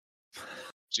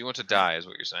 So you want to die is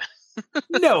what you're saying.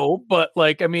 No, but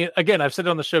like, I mean, again, I've said it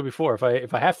on the show before,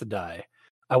 if I have to die,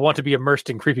 I want to be immersed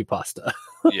in creepypasta.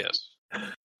 Yes.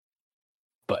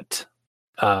 But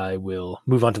I will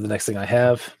move on to the next thing I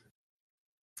have.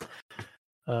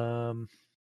 When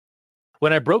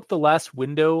I broke the last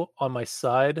window on my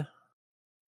side,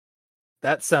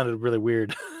 that sounded really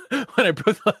weird. When I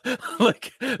broke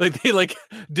like they like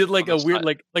did like a weird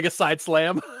like a side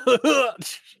slam.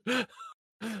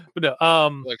 But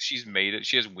no, like she's made it.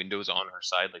 She has windows on her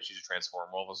side, like she's a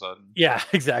transformer all of a sudden. Yeah,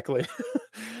 exactly.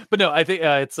 But no, I think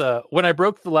it's when I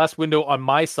broke the last window on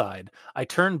my side, I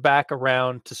turned back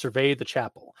around to survey the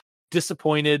chapel,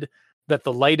 disappointed that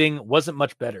the lighting wasn't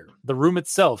much better. The room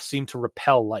itself seemed to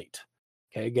repel light.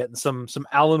 Okay, getting some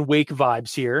Alan Wake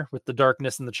vibes here with the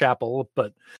darkness in the chapel,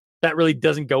 but that really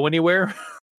doesn't go anywhere.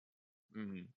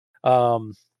 Mm-hmm.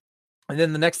 And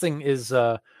then the next thing is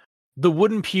the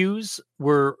wooden pews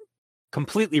were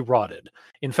completely rotted.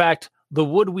 In fact, the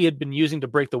wood we had been using to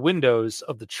break the windows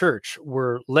of the church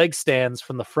were leg stands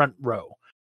from the front row.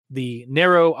 The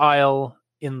narrow aisle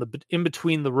in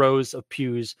between the rows of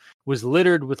pews was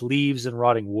littered with leaves and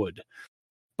rotting wood.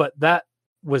 But that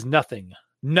was nothing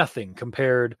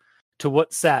compared to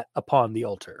what sat upon the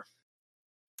altar.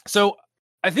 So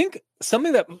I think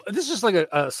something that this is just like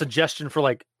a suggestion for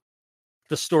like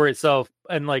the story itself,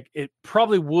 and like it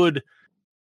probably would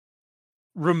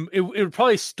it would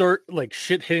probably start like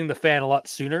shit hitting the fan a lot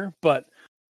sooner. But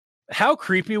how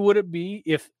creepy would it be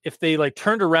if they like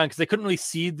turned around, because they couldn't really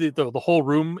see the whole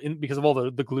room because of all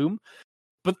the gloom?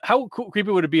 But how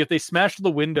creepy would it be if they smashed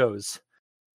the windows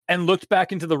and looked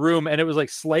back into the room and it was like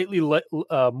slightly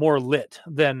more lit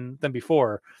than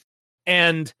before,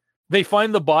 and they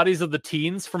find the bodies of the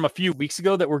teens from a few weeks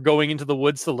ago that were going into the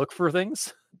woods to look for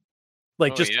things,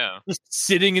 like just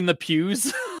sitting in the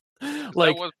pews.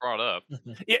 Like, that was brought up.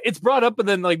 It's brought up and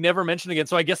then like never mentioned again.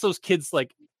 So I guess those kids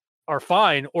like are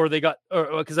fine, or they got,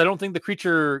 because I don't think the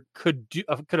creature could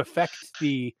affect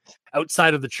the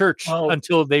outside of the church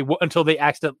until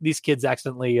these kids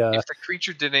accidentally. If the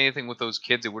creature did anything with those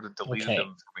kids, it would have deleted them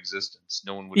from existence.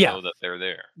 No one would know that they're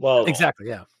there. Well, exactly.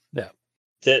 Yeah.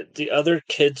 The other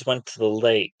kids went to the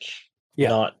lake,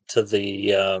 not to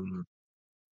the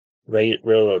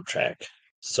railroad track.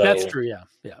 So that's true.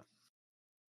 Yeah.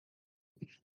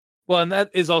 Well, and that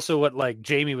is also what like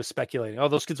Jamie was speculating. Oh,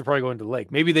 those kids are probably going to the lake.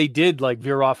 Maybe they did like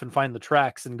veer off and find the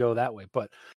tracks and go that way. But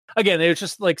again, it was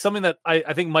just like something that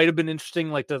I think might have been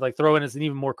interesting, like to like throw in as an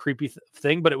even more creepy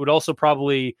thing. But it would also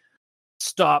probably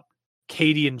stop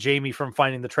Katie and Jamie from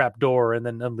finding the trap door and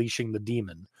then unleashing the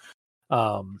demon.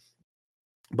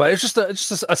 But it's just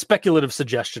a speculative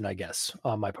suggestion, I guess,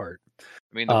 on my part. I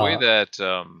mean, the way that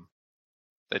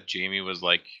that Jamie was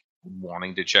like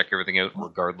wanting to check everything out,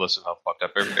 regardless of how fucked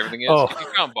up everything is. If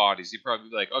you found bodies, you'd probably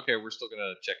be like, okay, we're still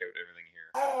gonna check out everything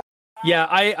here. Yeah,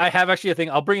 I have actually a thing.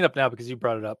 I'll bring it up now because you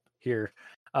brought it up here.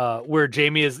 Where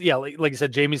Jamie is, like you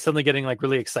said, Jamie's suddenly getting like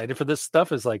really excited for this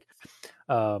stuff. Is like,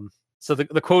 so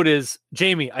the quote is,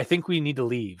 "Jamie, I think we need to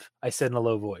leave," I said in a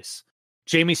low voice.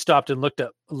 Jamie stopped and looked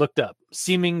up,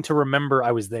 seeming to remember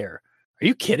I was there. Are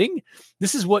you kidding?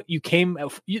 This is what you came.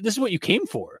 This is what you came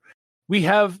for. We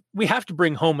have to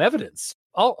bring home evidence,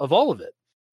 all of it.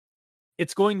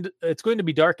 It's going to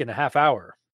be dark in a half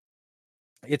hour.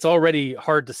 It's already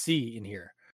hard to see in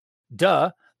here.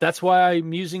 Duh. That's why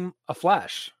I'm using a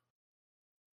flash.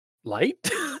 Light?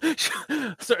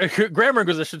 Sorry, grammar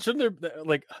Inquisition. Shouldn't there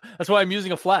like? That's why I'm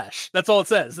using a flash. That's all it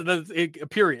says. And that's a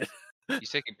period.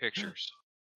 He's taking pictures.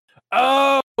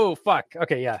 Oh fuck.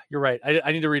 Okay, yeah, you're right.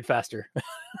 I need to read faster.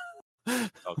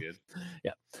 All good.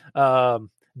 Yeah.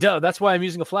 Duh. That's why I'm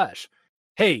using a flash.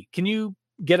 Hey, can you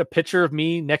get a picture of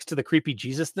me next to the creepy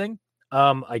Jesus thing?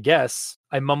 I guess,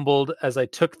 I mumbled as I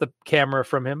took the camera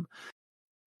from him.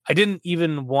 I didn't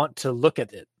even want to look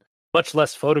at it, much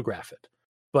less photograph it.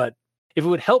 But if it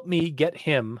would help me get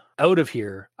him out of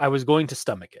here, I was going to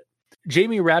stomach it.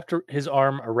 Jamie wrapped his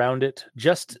arm around it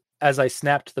just as I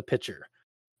snapped the picture.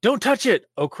 Don't touch it!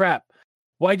 Oh crap.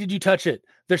 Why did you touch it?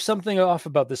 There's something off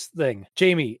about this thing.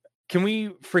 Jamie, can we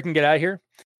freaking get out of here?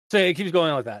 So it keeps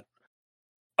going like that.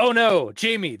 Oh no,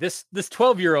 Jamie, this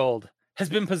 12-year-old has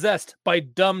been possessed by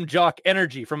dumb jock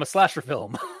energy from a slasher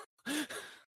film.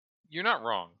 You're not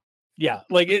wrong. Yeah,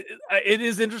 like it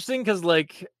is interesting because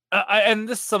like and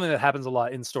this is something that happens a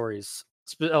lot in stories,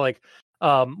 like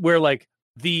where like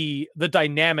the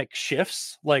dynamic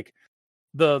shifts. Like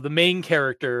the main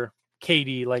character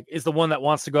Katie like is the one that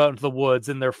wants to go out into the woods,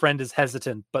 and their friend is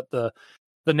hesitant, but the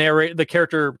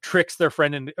character tricks their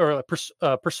friend and or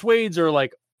persuades or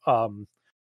like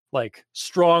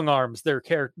strong arms their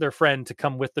friend to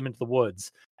come with them into the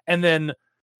woods, and then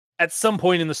at some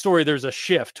point in the story, there's a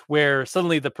shift where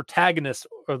suddenly the protagonist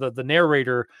or the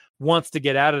narrator wants to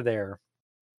get out of there.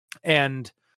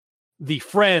 And the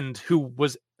friend who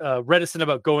was reticent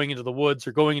about going into the woods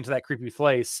or going into that creepy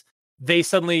place, they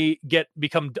suddenly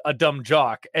become a dumb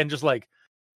jock and just like,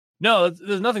 no,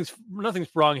 there's nothing's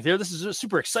wrong here. This is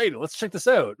super exciting. Let's check this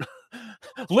out.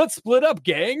 Let's split up,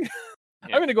 gang.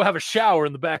 Yeah. I'm going to go have a shower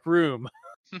in the back room.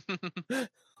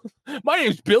 My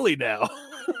name's Billy now.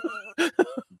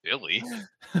 Billy?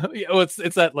 Yeah, well,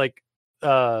 it's that like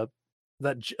that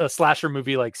slasher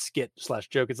movie like skit /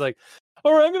 joke. It's like,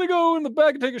 all right, I'm gonna go in the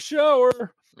back and take a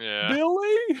shower. Yeah,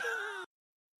 Billy.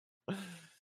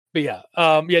 But yeah,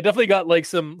 definitely got like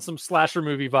some slasher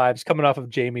movie vibes coming off of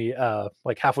Jamie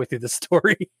like halfway through the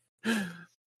story.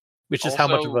 Which is also, how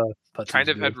much of a kind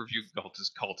of had review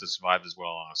cultist vibe as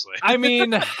well, honestly. I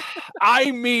mean,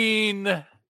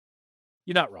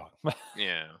 you're not wrong.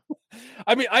 Yeah.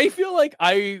 I mean, I feel like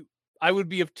I would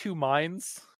be of two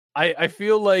minds. I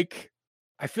feel like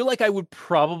I would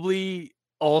probably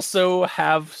also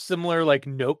have similar like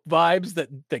Nope vibes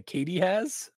that Katie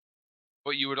has.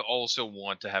 But you would also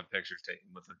want to have pictures taken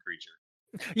with the creature.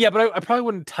 Yeah, but I probably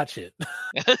wouldn't touch it.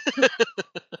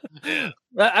 Yeah.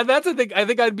 And that's the thing. I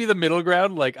think I'd be the middle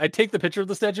ground. Like, I'd take the picture of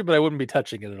the statue, but I wouldn't be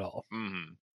touching it at all.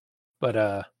 Mm-hmm.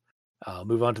 But I'll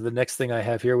move on to the next thing I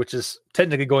have here, which is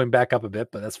technically going back up a bit,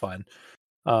 but that's fine.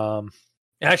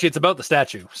 Actually, it's about the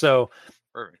statue. So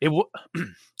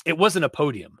it wasn't a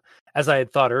podium, as I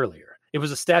had thought earlier. It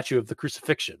was a statue of the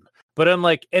crucifixion, but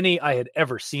unlike any I had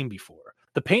ever seen before.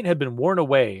 The paint had been worn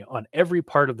away on every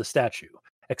part of the statue,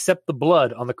 except the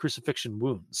blood on the crucifixion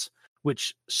wounds,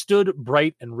 which stood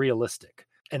bright and realistic,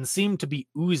 and seemed to be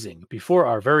oozing before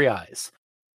our very eyes.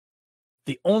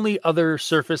 The only other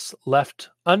surface left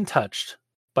untouched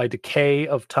by decay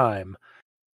of time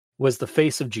was the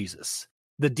face of Jesus.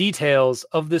 The details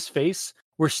of this face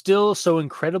were still so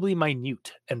incredibly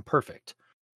minute and perfect,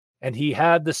 and he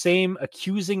had the same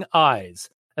accusing eyes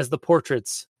as the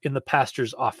portraits in the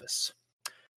pastor's office.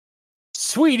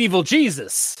 Sweet evil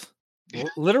Jesus!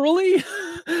 Literally?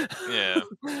 Yeah.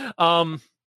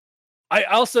 I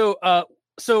also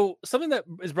so something that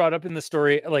is brought up in the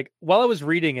story, like while I was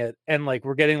reading it, and like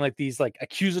we're getting like these like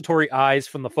accusatory eyes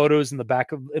from the photos in the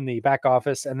back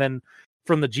office, and then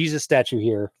from the Jesus statue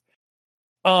here.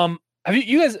 Have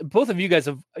you guys, both of you guys,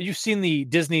 have you seen the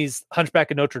Disney's Hunchback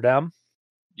of Notre Dame?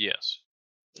 Yes.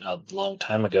 A long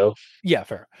time ago. Yeah,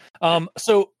 fair.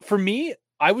 So for me,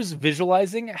 I was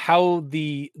visualizing how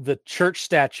the church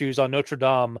statues on Notre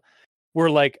Dame were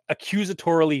like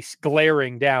accusatorily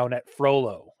glaring down at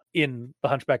Frollo in The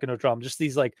Hunchback of Notre Dame. Just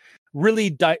these like really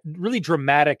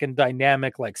dramatic and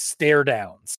dynamic like stare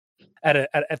downs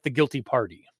at the guilty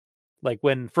party, like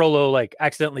when Frollo like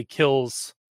accidentally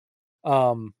kills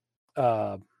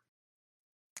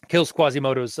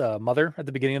Quasimodo's mother at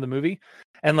the beginning of the movie,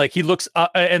 and like he looks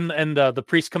and the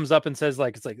priest comes up and says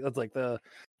like it's like the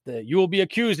you will be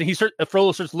accused, and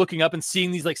Frollo starts looking up and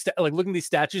seeing these like looking at these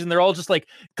statues, and they're all just like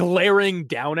glaring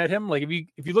down at him. Like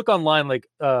if you look online, like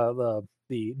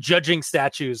the judging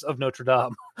statues of Notre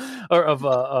Dame or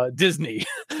of Disney,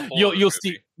 you'll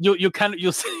see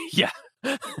yeah.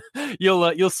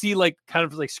 You'll see like kind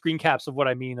of like screen caps of what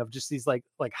I mean, of just these like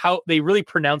how they really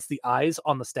pronounce the eyes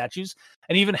on the statues,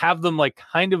 and even have them like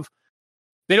kind of,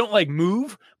 they don't like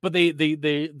move, but they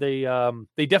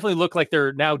definitely look like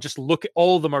they're now just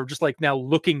all of them are just like now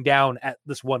looking down at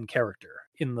this one character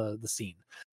in the scene.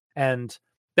 And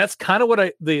that's kind of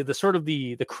what the sort of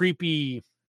the creepy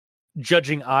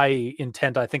judging eye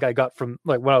intent I think I got from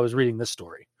like when I was reading this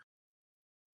story.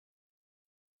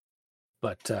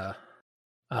 But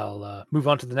I'll move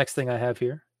on to the next thing I have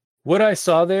here. What I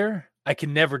saw there, I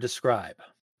can never describe,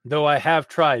 though I have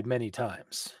tried many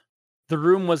times. The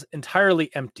room was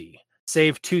entirely empty,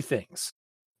 save two things.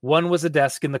 One was a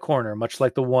desk in the corner, much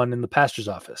like the one in the pastor's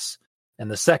office,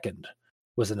 and the second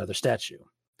was another statue.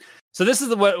 So this is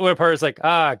the where part is like,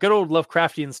 good old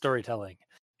Lovecraftian storytelling.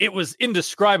 It was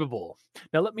indescribable.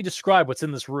 Now let me describe what's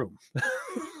in this room.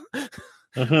 Let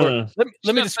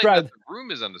me describe. The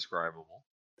room is undescribable.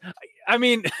 I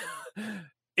mean,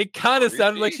 it kind of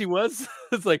sounded like she was.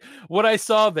 It's like, what I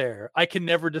saw there, I can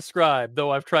never describe,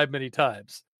 though I've tried many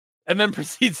times. And then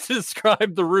proceeds to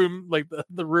describe the room, like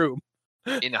the room.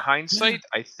 In hindsight,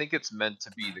 I think it's meant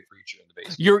to be the creature in the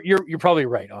basement. You're probably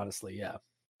right, honestly, yeah.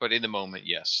 But in the moment,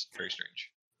 yes, very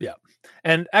strange. Yeah.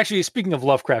 And actually, speaking of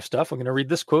Lovecraft stuff, I'm going to read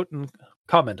this quote and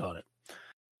comment on it.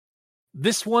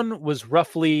 This one was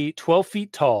roughly 12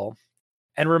 feet tall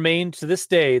and remained to this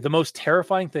day the most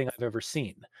terrifying thing I've ever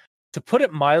seen. To put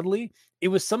it mildly, it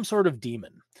was some sort of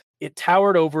demon. It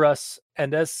towered over us,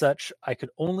 and as such, I could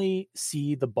only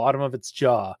see the bottom of its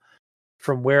jaw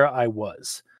from where I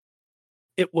was.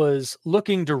 It was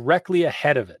looking directly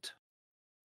ahead of it.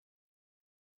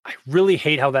 I really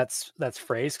hate how that's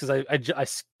phrased, because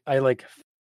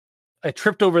I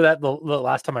tripped over that the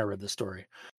last time I read this story.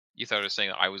 You thought it was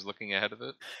saying I was looking ahead of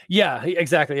it? Yeah,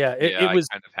 exactly. Yeah, it was.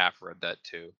 I kind of half read that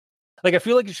too. Like, I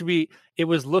feel like it should be. It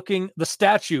was looking. The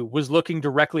statue was looking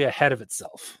directly ahead of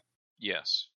itself.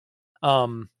 Yes.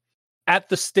 At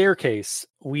the staircase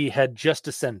we had just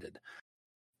ascended.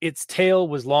 Its tail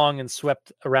was long and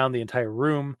swept around the entire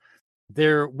room.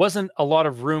 There wasn't a lot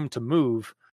of room to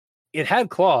move. It had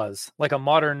claws, like a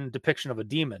modern depiction of a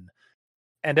demon.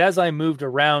 And as I moved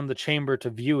around the chamber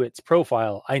to view its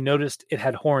profile, I noticed it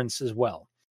had horns as well.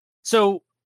 So,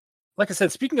 like I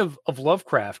said, speaking of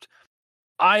Lovecraft,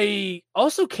 I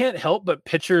also can't help but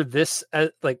picture this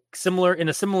as like in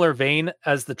a similar vein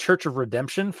as the Church of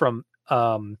Redemption from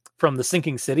the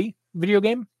Sinking City video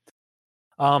game,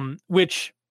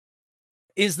 which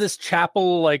is this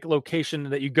chapel like location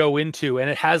that you go into, and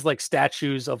it has like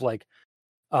statues of like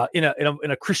in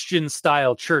a Christian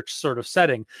style church sort of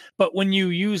setting. But when you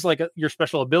use like your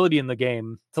special ability in the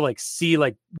game to like see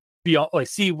like beyond, like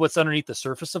see what's underneath the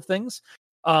surface of things,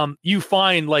 you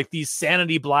find like these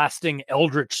sanity blasting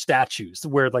eldritch statues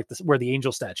where the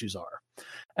angel statues are.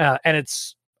 And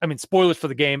it's, I mean, spoilers for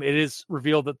the game. It is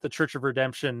revealed that the Church of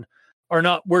Redemption are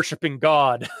not worshiping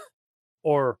God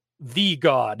or the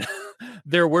god.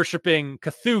 They're worshiping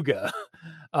Cthulhu,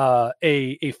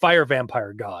 a fire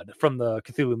vampire god from the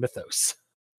Cthulhu mythos.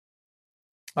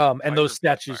 And fire those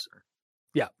statues,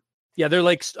 yeah, they're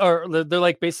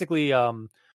like basically,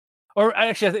 or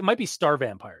actually, I think it might be star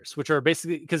vampires, which are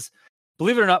basically, because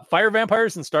believe it or not, fire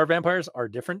vampires and star vampires are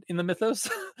different in the mythos.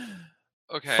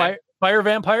 Okay. Fire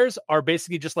vampires are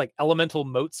basically just like elemental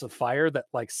motes of fire that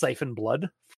like siphon blood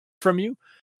from you.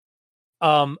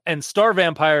 And star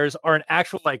vampires are an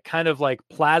actual like kind of like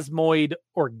plasmoid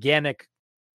organic,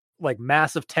 like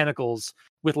massive tentacles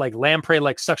with like lamprey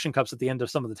like suction cups at the end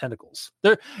of some of the tentacles.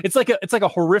 It's like a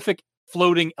horrific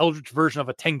floating eldritch version of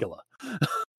a Tengela.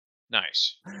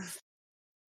 Nice.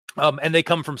 And they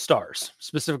come from stars,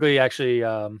 specifically actually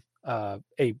a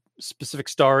specific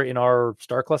star in our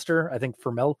star cluster. I think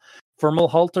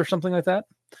Firmalhaut or something like that.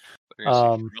 I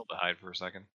thought you were going to say formaldehyde for a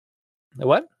second.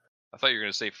 What? I thought you were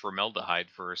going to say formaldehyde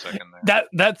for a second there.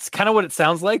 That's kind of what it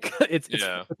sounds like. It's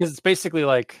because it's basically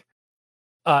like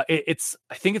I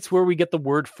think it's where we get the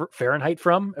word Fahrenheit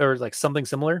from, or like something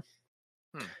similar.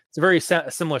 It's a very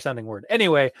similar sounding word.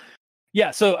 Anyway,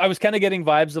 yeah. So I was kind of getting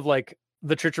vibes of like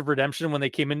the Church of Redemption when they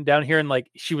came in down here, and like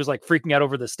she was like freaking out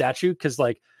over the statue because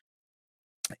like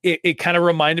it kind of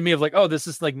reminded me of like, oh, this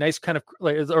is like nice kind of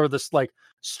like, or this like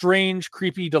strange,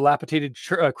 creepy, dilapidated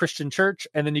Christian church,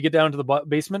 and then you get down to the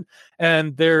basement,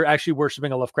 and they're actually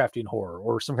worshiping a Lovecraftian horror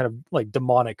or some kind of like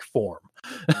demonic form,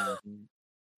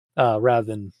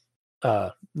 rather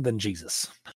than Jesus,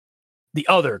 the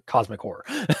other cosmic horror.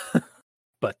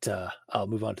 But I'll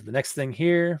move on to the next thing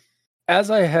here.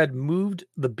 As I had moved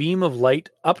the beam of light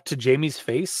up to Jamie's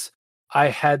face, I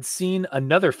had seen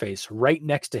another face right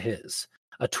next to his.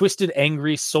 A twisted,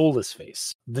 angry, soulless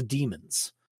face. The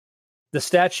demon's. The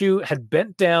statue had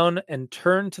bent down and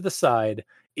turned to the side,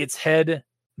 its head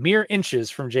mere inches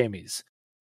from Jamie's.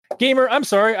 Gamer, I'm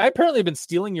sorry. I apparently have been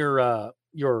stealing your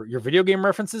video game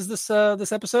references this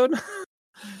episode. I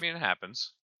mean, it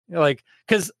happens. Like,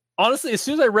 because honestly, as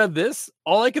soon as I read this,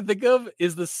 all I could think of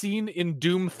is the scene in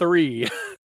Doom 3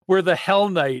 where the Hell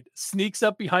Knight sneaks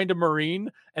up behind a Marine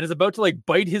and is about to like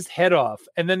bite his head off,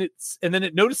 and then it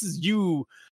notices you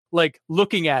like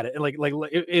looking at it, and I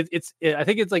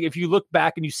think it's like if you look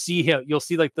back and you see him, you'll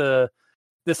see like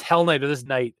this Hell Knight or this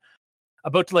knight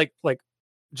about to like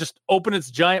just open its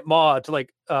giant maw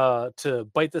to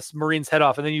bite this Marine's head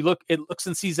off, and then it looks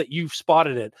and sees that you've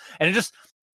spotted it, and it just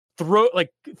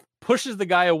pushes the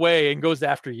guy away and goes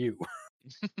after you.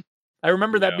 I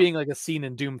remember that being like a scene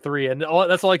in Doom 3, and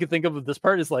that's all I could think of with this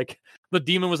part is like the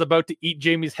demon was about to eat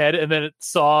Jamie's head, and then it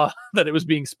saw that it was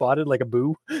being spotted like a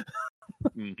boo.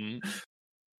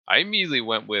 I immediately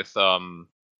went with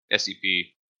SCP,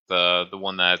 the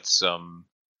one that's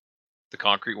the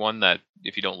concrete one that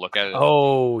if you don't look at it,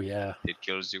 it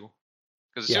kills you.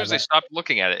 Because as soon as they stopped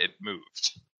looking at it, it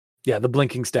moved. Yeah, the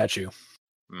blinking statue.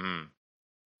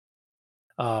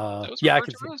 I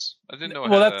didn't know.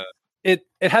 Well, it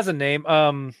has a name.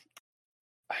 I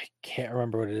can't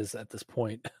remember what it is at this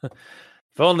point.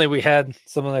 If only we had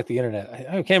something like the internet.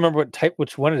 I can't remember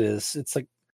which one it is. It's like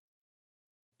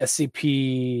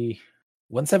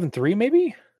SCP-173,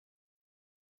 maybe.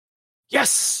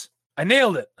 Yes, I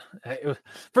nailed it.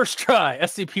 First try,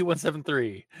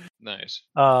 SCP-173. Nice.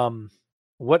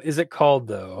 What is it called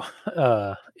though?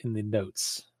 In the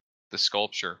notes, the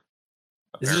sculpture.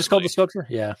 Apparently. Is it just called the sculpture?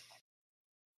 Yeah.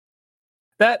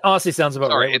 That honestly sounds about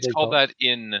right. It's called that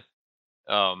in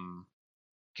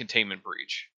Containment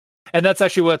Breach. And that's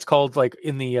actually what it's called, like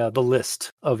in the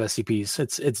list of SCPs.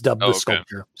 It's dubbed the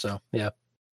sculpture. So yeah.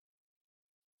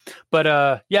 But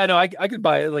no, I could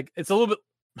buy it. Like it's a little bit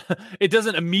it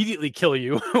doesn't immediately kill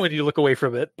you when you look away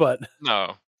from it, but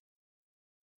no.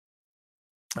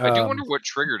 I do wonder what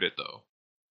triggered it though.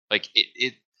 Like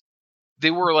they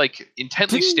were like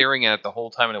intently staring at it the whole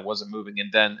time and it wasn't moving,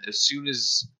 and then as soon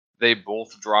as they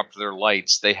both dropped their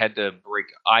lights, they had to break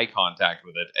eye contact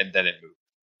with it, and then it moved.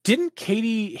 Didn't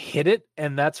Katie hit it,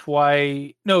 and that's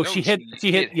why? No, she hit.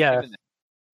 Yeah,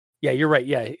 you're right.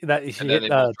 Yeah, that she hit. They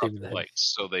both dropped the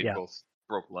lights, so they both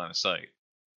broke line of sight.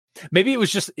 Maybe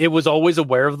it was always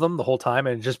aware of them the whole time,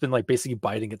 and just been like basically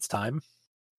biding its time.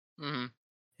 Mm-hmm.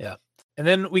 Yeah, and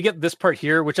then we get this part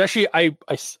here, which actually I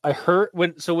heard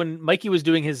when Mikey was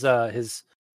doing his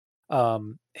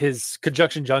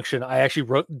conjunction junction, I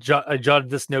actually I jotted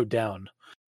this note down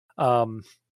because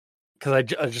I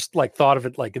just like thought of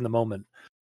it like in the moment.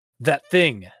 That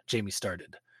thing Jamie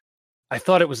started, I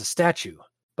thought it was a statue,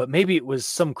 but maybe it was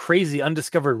some crazy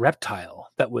undiscovered reptile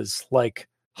that was like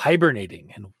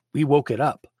hibernating, and we woke it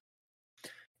up.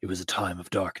 It was a time of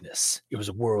darkness. It was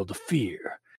a world of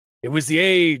fear. It was the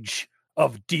age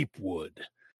of Deepwood.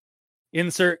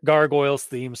 Insert Gargoyles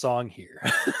theme song here.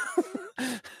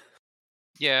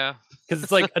 Yeah, because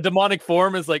it's like a demonic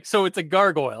form is like, so it's a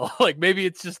gargoyle. Like maybe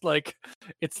it's just like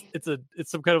it's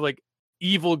some kind of like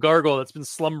evil gargoyle that's been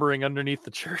slumbering underneath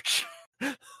the church.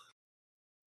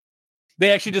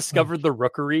 They actually discovered the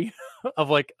rookery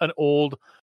of like an old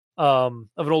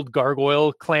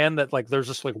gargoyle clan that like there's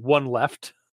just like one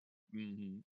left.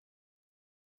 Mm-hmm.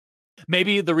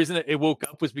 Maybe the reason it woke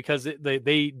up was because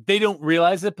they don't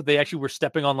realize it, but they actually were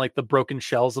stepping on like the broken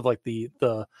shells of like the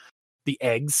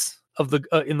eggs of the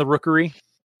in the rookery.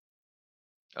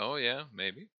 Oh yeah,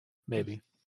 maybe.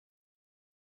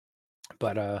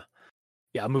 But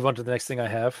I'll move on to the next thing I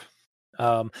have.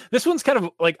 This one's kind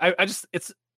of like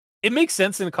it makes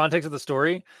sense in the context of the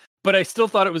story, but I still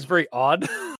thought it was very odd.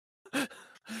 It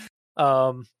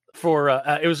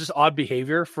was just odd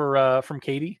behavior from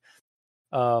Katie.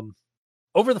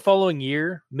 Over the following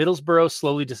year, Middlesbrough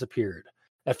slowly disappeared.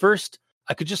 At first,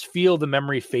 I could just feel the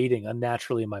memory fading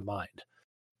unnaturally in my mind.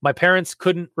 My parents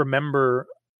couldn't remember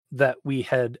that we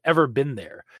had ever been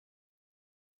there,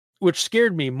 which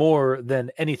scared me more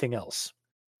than anything else.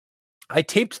 I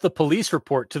taped the police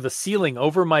report to the ceiling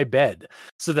over my bed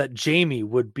so that Jamie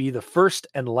would be the first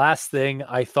and last thing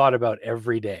I thought about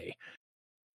every day.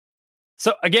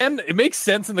 So again, it makes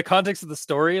sense in the context of the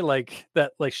story, like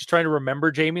that, like she's trying to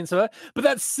remember Jamie and stuff. But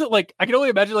that's still, like, I can only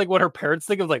imagine like what her parents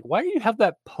think of, like, why do you have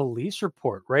that police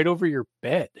report right over your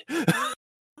bed?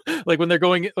 Like when they're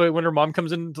going, when her mom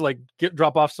comes in to like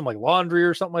drop off some like laundry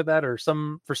or something like that, or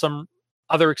some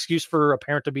other excuse for a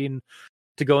parent to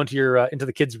go into your into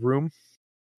the kid's room.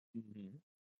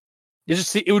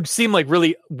 Mm-hmm. It would seem like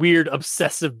really weird,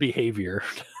 obsessive behavior.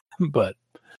 But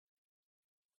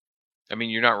I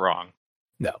mean, you're not wrong.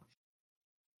 No.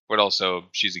 But also,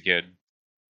 she's a kid.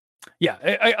 Yeah,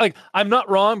 I'm not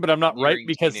wrong, but I'm not right,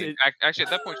 because actually at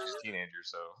that point she's a teenager.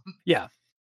 So yeah,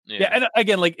 and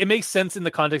again, like, it makes sense in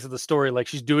the context of the story. Like,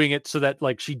 she's doing it so that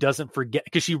like she doesn't forget,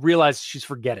 because she realizes she's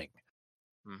forgetting.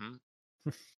 Mm-hmm.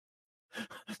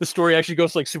 The story actually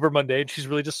goes like super mundane. She's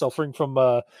really just suffering from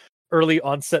early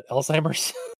onset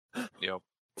Alzheimer's. Yep.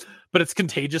 But it's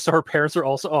contagious, so her parents are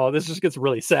also. Oh, this just gets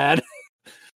really sad.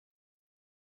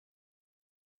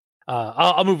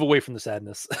 I'll move away from the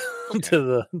sadness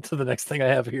to the next thing I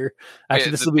have here.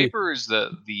 Actually, the paper is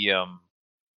the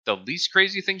least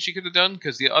crazy thing she could have done,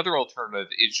 because the other alternative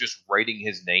is just writing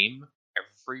his name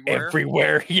everywhere.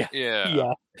 Everywhere,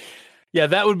 yeah.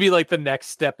 That would be like the next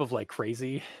step of like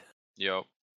crazy. Yep.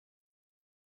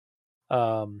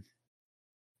 But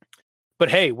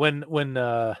hey, when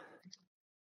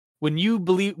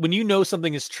you know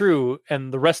something is true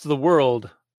and the rest of the world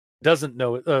doesn't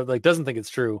know it, doesn't think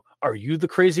it's true, are you the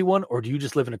crazy one, or do you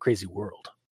just live in a crazy world?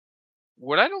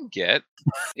 What I don't get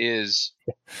is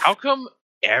how come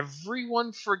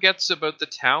everyone forgets about the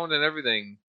town and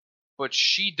everything, but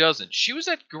she doesn't? She was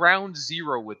at ground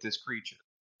zero with this creature.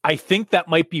 I think that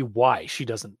might be why she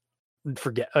doesn't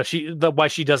forget. Why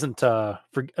she doesn't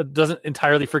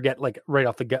entirely forget, like right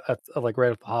off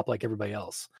the hop, like everybody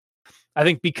else. I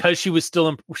think because she was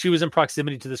in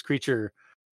proximity to this creature.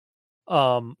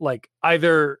 Like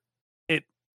either it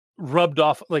rubbed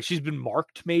off, like she's been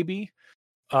marked, maybe.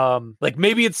 Like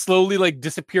maybe it's slowly like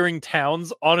disappearing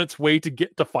towns on its way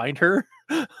to find her.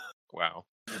 Wow.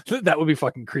 That would be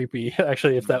fucking creepy,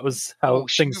 actually, if that was how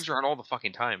she things moves around all the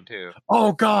fucking time too.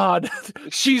 Oh god.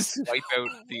 She's wipe out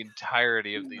the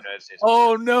entirety of the United States.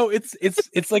 Oh no,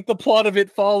 it's like the plot of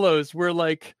It Follows, where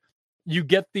like you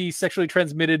get the sexually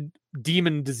transmitted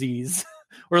demon disease,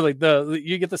 or like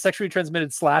you get the sexually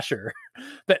transmitted slasher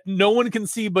that no one can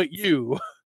see but you,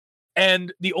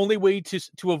 and the only way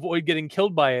to avoid getting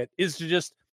killed by it is to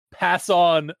just pass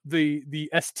on the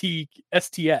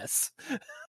STS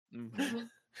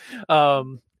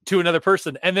to another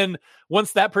person, and then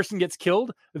once that person gets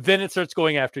killed, then it starts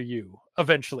going after you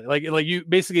eventually. Like you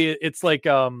basically, it's like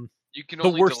you can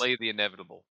only delay the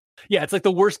inevitable. Yeah, it's like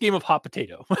the worst game of hot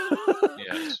potato.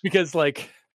 Yes. Because like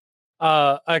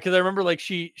because I remember like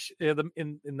she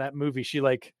in that movie, she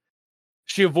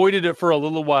avoided it for a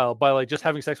little while by like just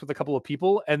having sex with a couple of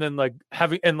people, and then like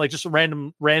just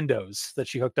random randos that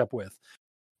she hooked up with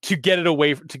to get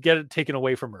it taken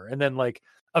away from her. And then like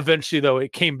eventually though,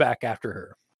 it came back after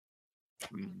her.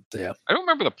 So, yeah. I don't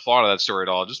remember the plot of that story at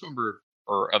all. I just remember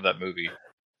of that movie.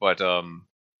 But I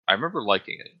remember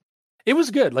liking it. It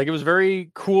was good. Like, it was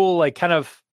very cool, like kind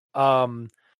of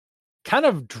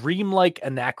dreamlike,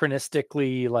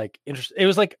 anachronistically like interesting. It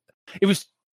was like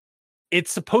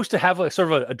it's supposed to have like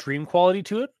sort of a dream quality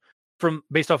to it,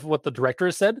 based off of what the director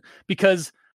has said,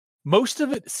 because most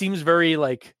of it seems very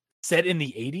like set in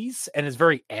the 80s and is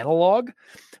very analog,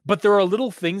 but there are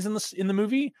little things in the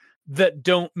movie that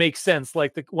don't make sense.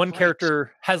 Like the one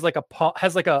character has like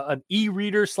an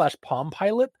e-reader / Palm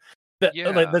Pilot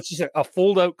that's just a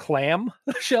fold out clam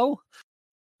shell.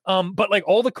 But like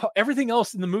everything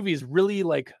else in the movie is really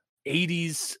like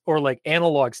 80s or like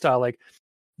analog style. Like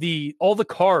all the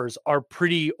cars are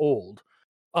pretty old.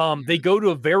 They go to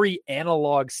a very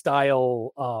analog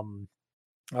style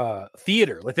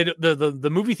theater. Like the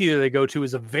movie theater they go to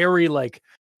is a very like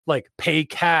pay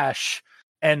cash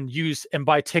and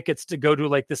buy tickets to go to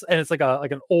like this, and it's like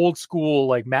an old school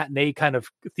like matinee kind of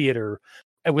theater,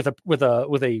 and with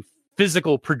a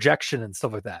physical projection and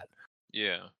stuff like that.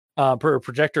 Yeah. Per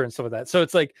projector and stuff like that. So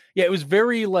it's like, yeah, it was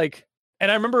very like,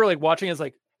 and I remember like watching it, as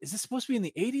like, is this supposed to be in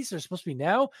the 80s or supposed to be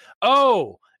now?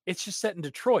 Oh, it's just set in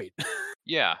Detroit.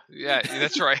 Yeah,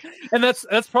 that's right. And that's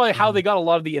probably how they got a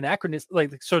lot of the anachronism,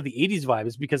 like sort of the 80s vibe,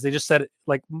 is because they just set it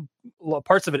like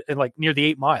parts of it in like near the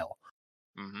 8 Mile.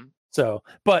 Mm-hmm. So,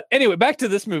 but anyway, back to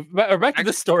this movie, or back to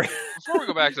this story. Before we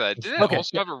go back to that, did it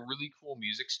also have a really cool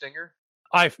music stinger?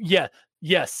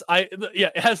 Yes,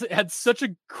 it had such a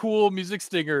cool music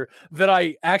stinger that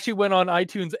I actually went on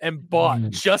iTunes and bought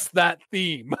just that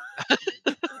theme.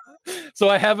 So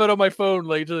I have it on my phone,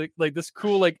 like this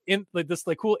cool cool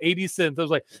 80s synth. I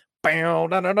was like, bow,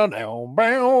 da, da, da, da,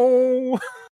 bow.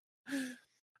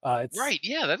 It's right,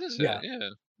 yeah, that is it. Yeah,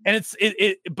 and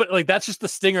but like that's just the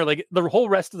stinger. Like the whole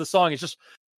rest of the song is just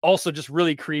also just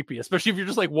really creepy, especially if you're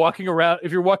just like walking around,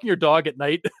 if you're walking your dog at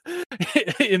night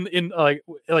in like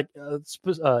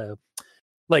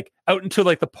out into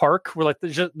like the park where like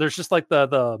there's just like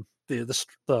the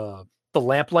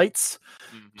lamp lights,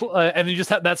 and you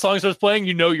just have that song starts playing,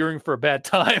 you're in for a bad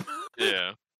time.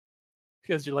 Yeah.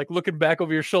 Because you're like looking back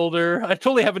over your shoulder. I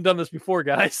totally haven't done this before,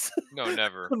 guys. No,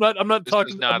 never. I'm not this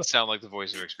talking. Does not sound like the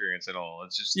voice of experience at all.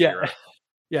 It's just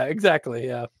yeah, exactly.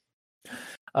 Yeah.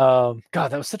 God,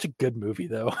 that was such a good movie,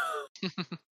 though.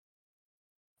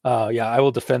 Yeah, I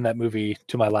will defend that movie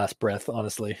to my last breath.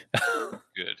 Honestly.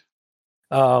 Good.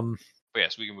 But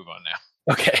yes, we can move on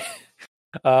now.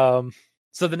 Okay.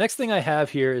 So the next thing I have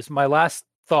here is my last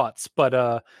thoughts,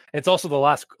 but it's also the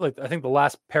last, like I think the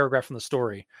last paragraph from the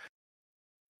story.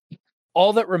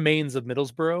 All that remains of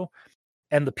Middlesbrough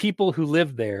and the people who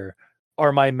live there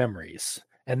are my memories.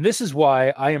 And this is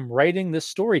why I am writing this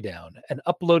story down and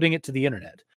uploading it to the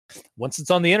internet. Once it's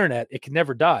on the internet, it can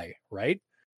never die, right?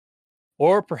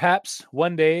 Or perhaps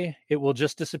one day it will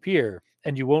just disappear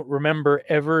and you won't remember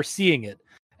ever seeing it,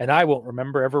 and I won't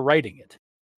remember ever writing it.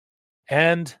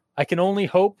 And I can only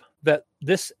hope that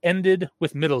this ended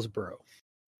with Middlesbrough.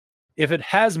 If it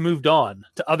has moved on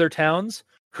to other towns,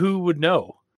 who would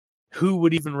know? Who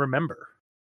would even remember?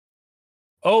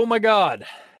 Oh my God.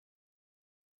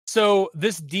 So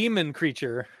this demon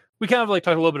creature, we kind of like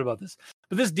talked a little bit about this,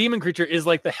 but this demon creature is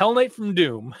like the Hell Knight from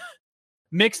Doom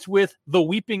mixed with the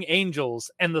Weeping Angels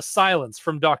and the Silence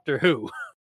from Doctor Who.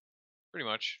 Pretty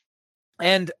much.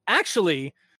 And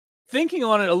actually, thinking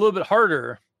on it a little bit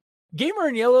harder, Gamer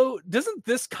in Yellow, doesn't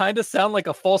this kind of sound like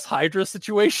a false Hydra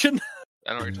situation?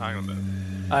 I know what you're talking about.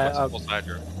 What's a false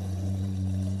Hydra?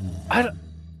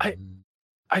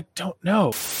 I don't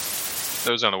know.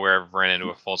 Those unaware have ran into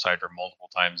a false Hydra multiple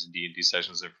times in D&D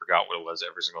sessions and forgot what it was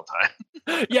every single time.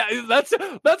 Yeah,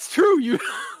 that's true.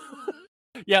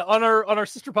 Yeah, on our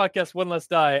sister podcast, One Less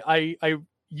Die, I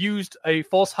used a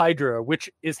false Hydra, which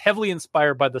is heavily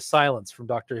inspired by the Silence from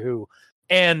Doctor Who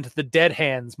and the Dead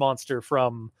Hands monster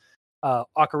from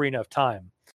Ocarina of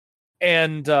Time.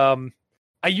 And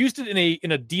I used it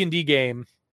in a D&D game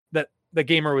that the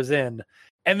gamer was in.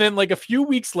 And then like a few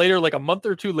weeks later, like a month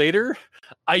or two later,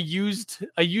 I used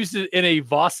it in a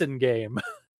Vossen game.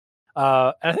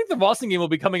 And I think the Vossen game will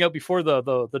be coming out before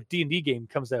the D&D game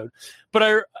comes out.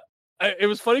 But it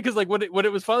was funny because like when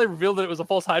it was finally revealed that it was a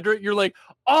false Hydra, you're like,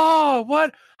 oh,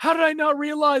 what? How did I not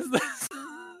realize this?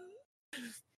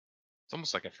 It's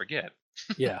almost like I forget.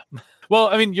 Yeah. Well,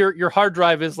 I mean, your hard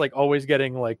drive is like always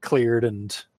getting like cleared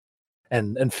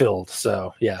and filled.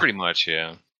 So yeah. Pretty much,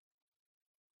 yeah.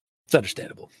 It's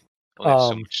understandable. Only have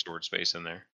so much stored space in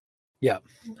there. Yeah.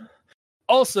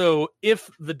 Also, if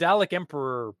the Dalek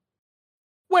Emperor...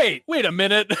 Wait a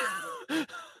minute.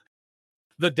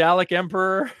 The Dalek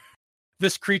Emperor,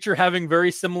 this creature having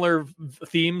very similar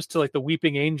themes to like the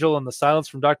Weeping Angel and the Silence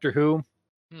from Doctor Who.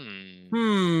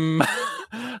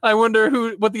 I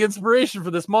wonder what the inspiration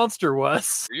for this monster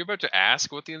was. Were you about to ask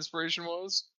what the inspiration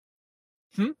was?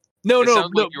 No. It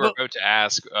sounded like you were about to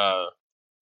ask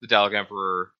the Dalek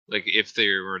Emperor, like if they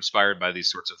were inspired by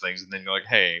these sorts of things, and then you're like,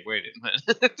 "Hey, wait a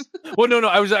minute." Well, no,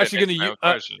 I was actually going to use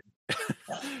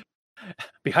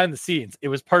behind the scenes. It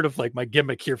was part of like my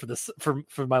gimmick here for this for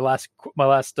my last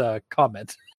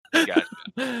comment. Gotcha.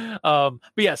 But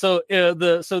yeah, so if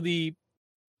the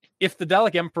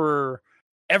Dalek Emperor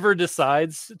ever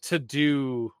decides to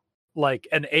do like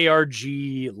an ARG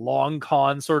long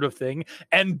con sort of thing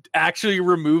and actually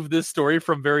remove this story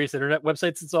from various internet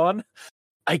websites it's on,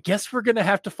 I guess we're going to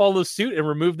have to follow suit and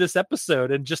remove this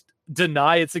episode and just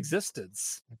deny its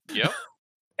existence. Yep.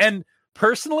 And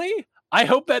personally, I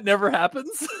hope that never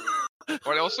happens. But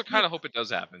I also kind of hope it does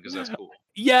happen because that's cool.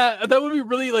 Yeah, that would be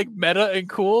really like meta and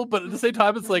cool. But at the same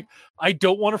time, it's like, I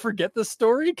don't want to forget this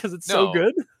story because it's so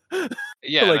good.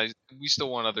 Yeah, like, we still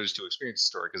want others to experience the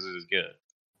story because it is good.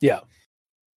 Yeah.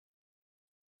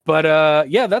 But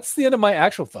yeah, that's the end of my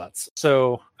actual thoughts.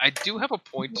 So I do have a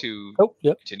point to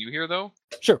continue here, though.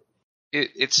 Sure.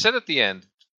 It said at the end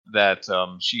that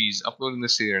she's uploading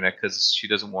this to the internet because she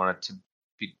doesn't want it to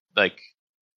be like,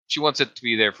 she wants it to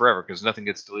be there forever because nothing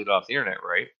gets deleted off the internet,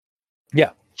 right?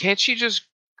 Yeah. Can't she just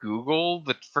Google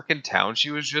the frickin' town she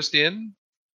was just in?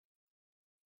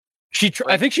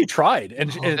 I think she tried, and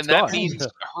it's that gone. means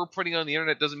her putting it on the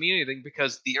internet doesn't mean anything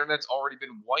because the internet's already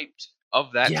been wiped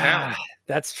of that town.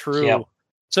 That's true. Yep.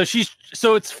 So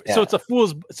it's a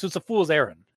fool's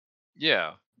errand.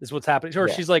 Yeah, is what's happening. Or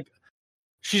she's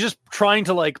just trying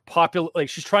to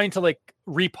she's trying to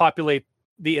repopulate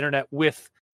the internet with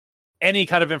any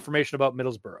kind of information about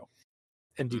Middlesbrough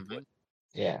and Deepwood.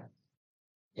 Yeah,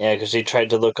 because she tried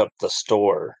to look up the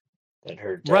store that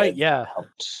her dad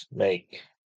helped make.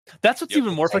 That's what's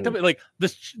even more fucked up. Like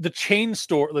the chain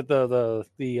store, like the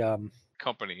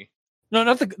company. No,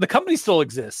 not the company still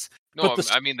exists. No,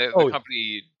 I mean the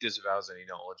company disavows any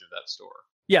knowledge of that store.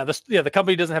 Yeah, the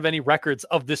company doesn't have any records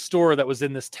of this store that was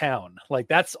in this town. Like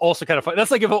that's also kind of fun.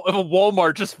 That's like if a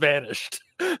Walmart just vanished.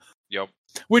 Yep.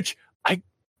 Which I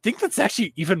think that's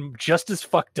actually even just as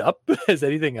fucked up as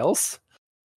anything else.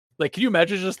 Like, can you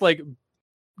imagine just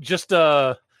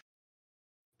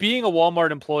being a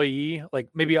Walmart employee, like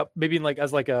maybe like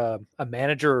as like a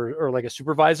manager or like a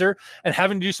supervisor, and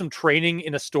having to do some training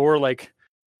in a store like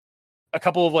a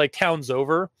couple of like towns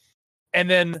over, and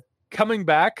then coming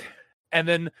back, and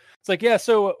then it's like, yeah,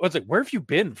 so it's like, where have you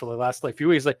been for the last like few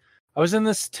weeks? Like, I was in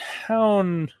this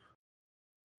town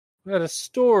at a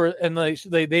store, and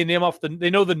they name off they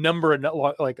know the number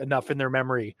like enough in their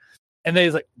memory, and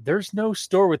they's like, there's no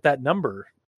store with that number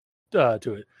to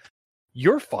it.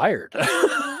 You're fired.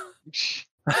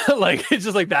 Like, it's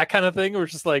just like that kind of thing. Or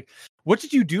it's just like, what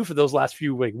did you do for those last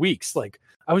few weeks? Like,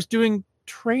 I was doing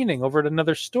training over at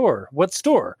another store. What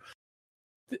store?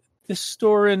 This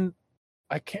store in,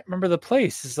 I can't remember the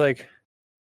place. It's like,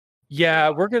 yeah,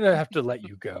 we're gonna have to let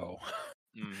you go.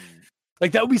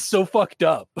 Like, that would be so fucked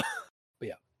up. But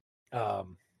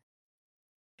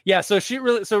yeah. So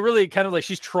really kind of like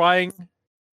she's trying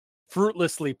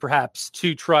fruitlessly perhaps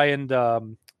to try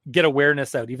and get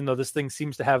awareness out, even though this thing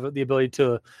seems to have the ability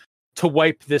to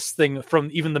wipe this thing from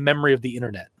even the memory of the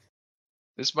internet.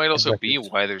 This might also be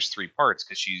why there's 3 parts,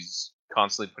 because she's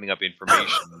constantly putting up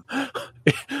information.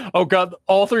 Oh god,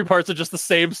 all 3 parts are just the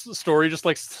same story, just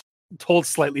like told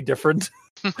slightly different.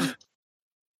 Because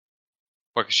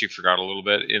she forgot a little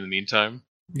bit in the meantime.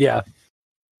 Yeah,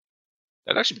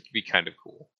 that'd actually be kind of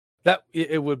cool. That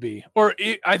it would be,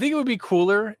 I think it would be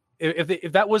cooler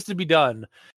if that was to be done.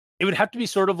 It would have to be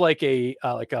sort of like a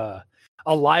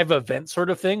live event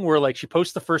sort of thing, where like she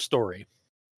posts the first story,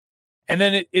 and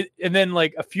then and then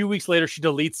like a few weeks later she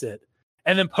deletes it,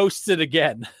 and then posts it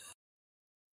again,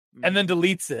 and then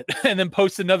deletes it, and then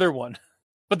posts another one.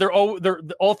 But they're all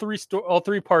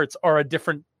 3 parts are a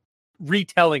different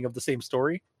retelling of the same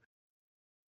story,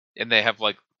 and they have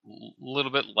like a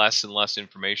little bit less and less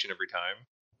information every time.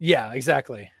 Yeah,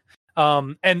 exactly.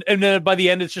 And then by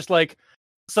the end it's just like,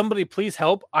 somebody please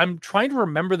help. I'm trying to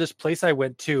remember this place I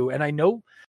went to, and I know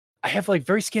I have like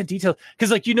very scant details, because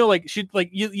like, like she like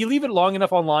you leave it long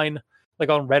enough online, like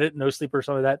on Reddit, No Sleep or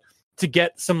something like that, to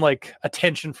get some like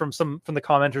attention from the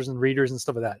commenters and readers and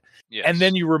stuff like that. Yes. And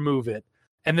then you remove it,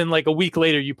 and then like a week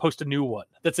later you post a new one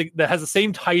that has the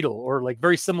same title or like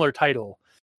very similar title,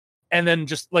 and then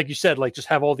just like you said, like just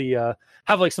have all the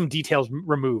have like some details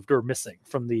removed or missing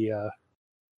from the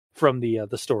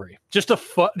story, just to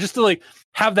like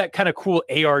have that kind of cool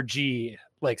ARG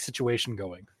like situation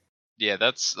going. Yeah,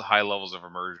 that's high levels of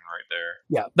immersion right there.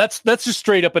 Yeah, that's just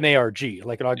straight up an ARG,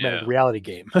 like an augmented reality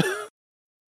game.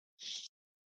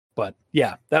 But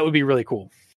yeah, that would be really cool.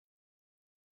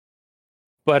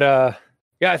 But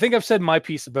I think I've said my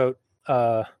piece about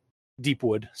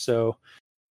Deepwood. So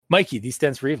Mikey, D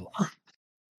stands for evil. All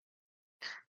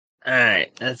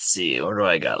right, let's see. What do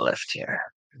I got left here?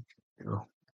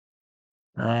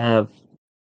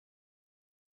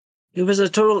 He was a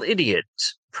total idiot,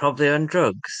 probably on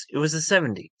drugs. It was the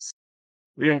 70s.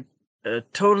 We're a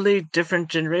totally different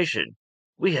generation.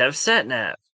 We have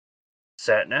sat-nav.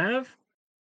 Sat-nav?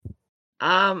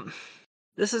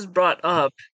 This is brought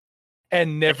up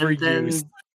and never used.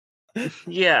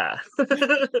 Yeah.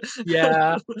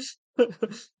 Yeah.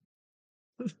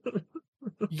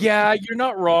 Yeah, you're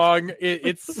not wrong.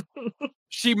 It's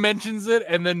she mentions it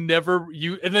and then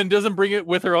doesn't bring it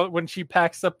with her when she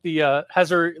packs up the has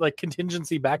her like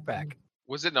contingency backpack.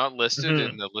 Was it not listed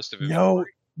in the list of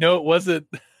inventory? No, it wasn't.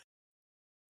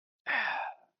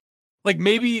 Like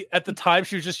maybe at the time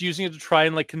she was just using it to try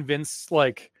and like convince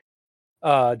like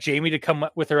Jamie to come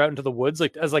with her out into the woods,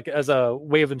 like as a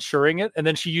way of ensuring it, and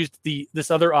then she used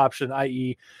this other option,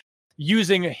 i.e.,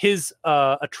 using his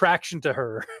attraction to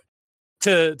her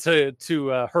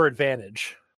to her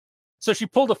advantage. So she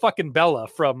pulled a fucking Bella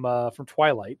from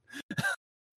Twilight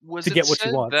to get what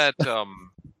she wants. That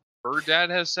her dad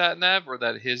has sat-nav, or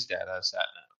that his dad has sat-nav?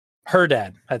 Her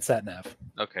dad had sat nav.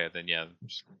 Okay, then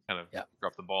just kind of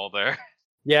drop the ball there.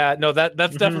 Yeah, no,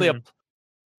 that's definitely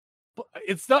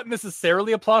it's not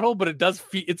necessarily a plot hole, but it does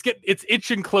it's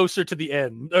inching closer to the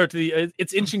end, or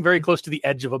it's inching very close to the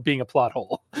edge of being a plot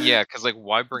hole. Yeah, because like,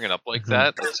 why bring it up like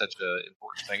that? Like such an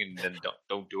important thing, and then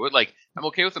don't do it. Like, I'm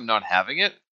okay with them not having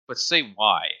it, but say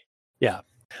why. Yeah,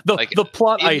 the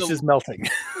plot ice is melting.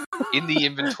 In the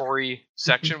inventory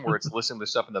section where it's listing the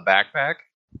stuff in the backpack,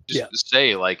 just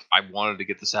say like, I wanted to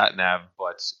get the sat nav,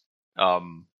 but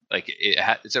like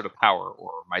it's out of power,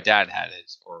 or my dad had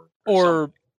it,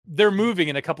 or they're moving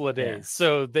in a couple of days,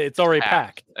 so it's already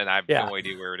packed, and I have no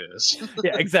idea where it is.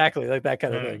 Yeah, exactly, like that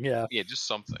kind of thing. Yeah, just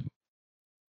something.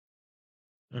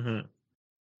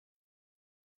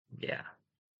 Yeah.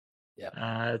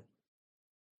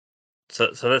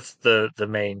 So that's the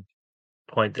main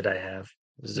point that I have.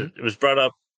 It was brought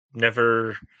up,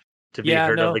 never to be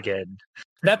heard of again.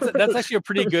 That's actually a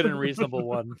pretty good and reasonable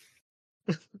one.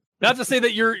 Not to say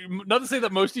that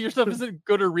most of your stuff isn't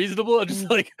good or reasonable. I'm just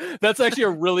like, that's actually a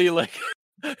really like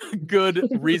good,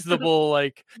 reasonable,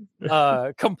 like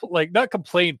like not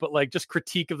complaint, but like just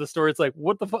critique of the story. It's like,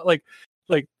 what the fuck, like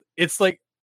it's like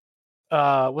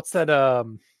what's that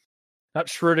not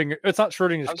Schrodinger, it's not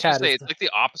Schrodinger's cat. It's like the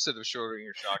opposite of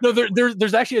Schrodinger's shotgun. No,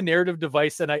 there's actually a narrative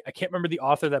device, and I can't remember the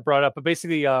author that brought it up, but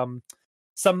basically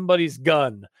somebody's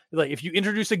gun. Like if you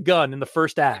introduce a gun in the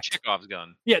first act, Chekhov's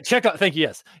gun. Yeah, Chekhov. Thank you.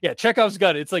 Yes, yeah, Chekhov's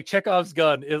gun. It's like Chekhov's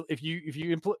gun. If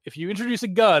you introduce a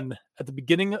gun at the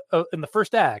beginning in the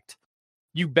first act,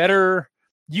 you better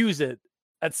use it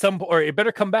at some point, or it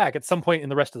better come back at some point in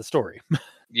the rest of the story.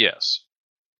 Yes.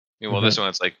 Well, this one,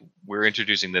 it's like, we're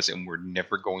introducing this and we're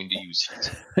never going to use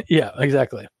it. Yeah,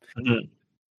 exactly.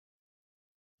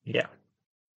 Yeah.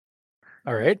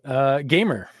 All right,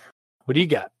 Gamer, what do you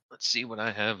got? Let's see what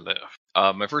I have left.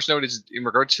 My first note is in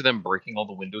regards to them breaking all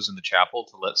the windows in the chapel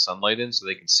to let sunlight in so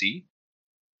they can see.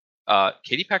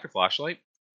 Katie packed a flashlight.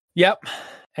 Yep,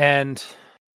 and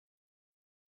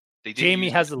Jamie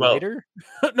has a lighter.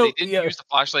 No, they didn't use the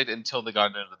flashlight until they got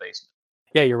into the basement.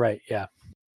 Yeah, you're right. Yeah.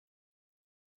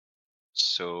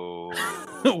 So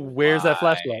where's that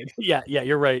flashlight? Yeah,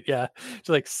 you're right. Yeah, it's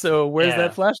like, so where's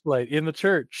that flashlight? In the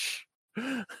church.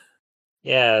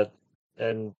 Yeah,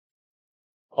 and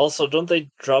also, don't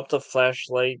they drop the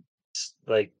flashlight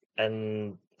like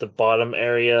in the bottom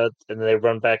area, and they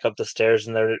run back up the stairs,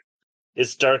 and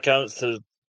it's dark out, so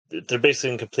they're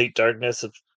basically in complete darkness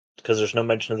because there's no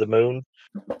mention of the moon.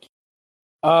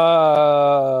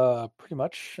 Pretty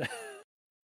much.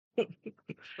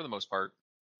 For the most part.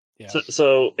 Yeah.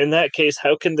 So in that case,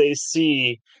 how can they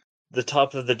see the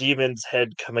top of the demon's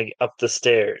head coming up the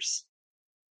stairs?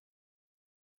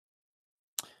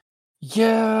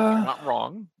 Yeah. You're not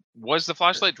wrong. Was the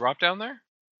flashlight dropped down there?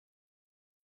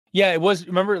 Yeah, it was.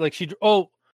 Remember, like she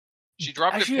dropped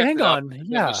actually, it. Hang on.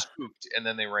 Yeah. Was spooked, and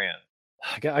then they ran.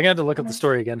 I got to look up the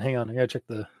story again. Hang on. I got to check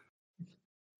the.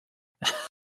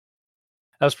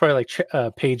 That was probably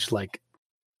like page like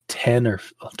 10 or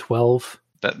 12.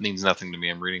 That means nothing to me.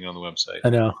 I'm reading on the website.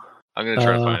 I know. I'm gonna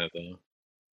try to find it though.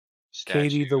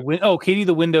 Katie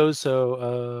the windows.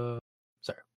 So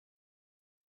sorry.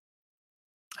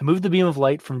 I moved the beam of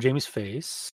light from Jamie's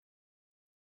face.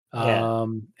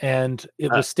 And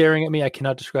it was staring at me. I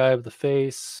cannot describe the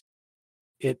face.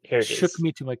 It shook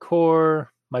me to my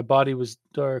core. My body was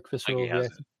dark, visceral.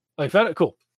 I found it.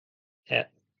 Cool. Yeah.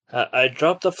 I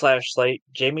dropped the flashlight.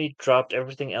 Jamie dropped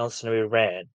everything else, and we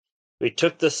ran. We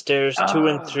took the stairs 2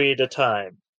 and 3 at a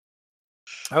time.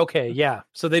 Okay, yeah.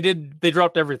 So they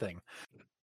dropped everything.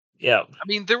 Yeah. I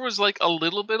mean, there was like a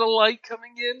little bit of light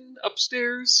coming in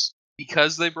upstairs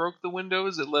because they broke the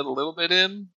windows. It let a little bit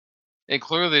in, and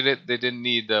clearly they didn't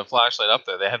need the flashlight up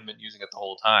there. They haven't been using it the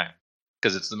whole time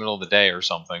because it's the middle of the day or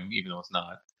something, even though it's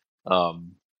not.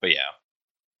 But yeah,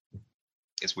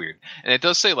 it's weird, and it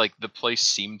does say like the place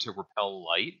seemed to repel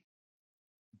light,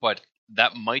 but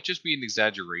that might just be an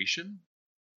exaggeration.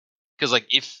 Because like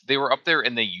if they were up there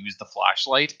and they used the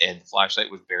flashlight and the flashlight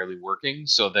was barely working,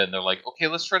 so then they're like, okay,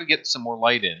 let's try to get some more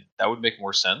light in. That would make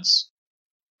more sense,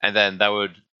 and then that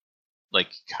would like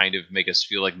kind of make us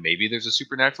feel like maybe there's a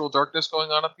supernatural darkness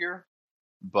going on up here.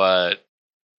 But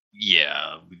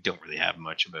yeah, we don't really have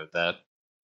much about that.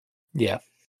 Yeah.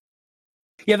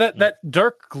 Yeah, that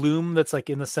dark gloom that's like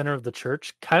in the center of the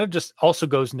church kind of just also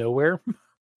goes nowhere.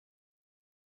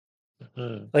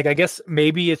 Like, I guess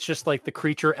maybe it's just like the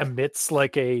creature emits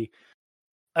like an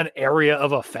area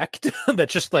of effect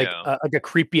that's just like a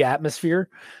creepy atmosphere,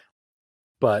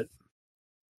 but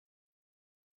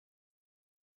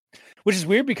which is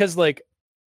weird because like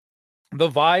the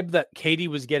vibe that Katie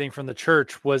was getting from the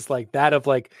church was like that of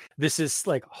like, this is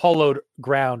like hallowed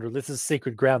ground, or this is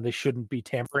sacred ground. They shouldn't be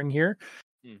tampering here.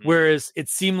 Mm-hmm. Whereas it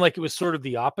seemed like it was sort of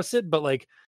the opposite, but like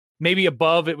maybe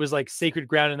above it was like sacred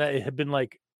ground, and that it had been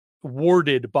like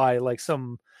warded by like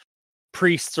some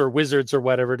priests or wizards or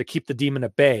whatever to keep the demon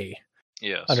at bay.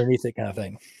 Yes. Underneath it, kind of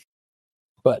thing.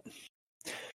 But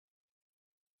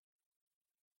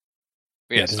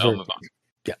yes, I'll move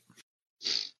on.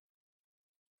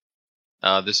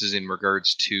 Yeah. This is in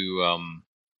regards to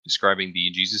describing the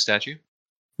Jesus statue.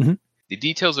 Mm-hmm. The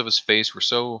details of his face were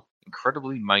so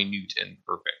incredibly minute and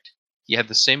perfect. He had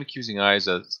the same accusing eyes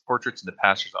as portraits in the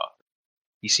pastor's office.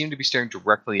 He seemed to be staring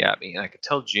directly at me, and I could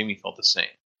tell Jamie felt the same,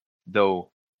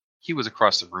 though he was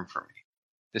across the room from me.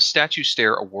 The statue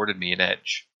stare awarded me an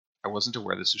edge. I wasn't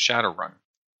aware this was Shadowrun.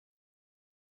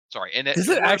 Sorry, and it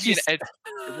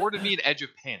awarded me an edge of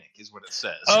panic, is what it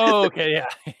says. Oh, okay,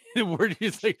 yeah. The word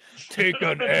is like, take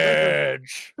an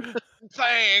edge.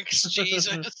 Thanks,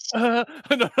 Jesus. No.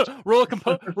 Roll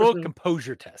a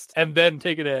composure test, and then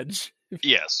take an edge.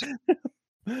 Yes.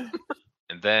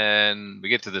 And then we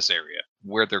get to this area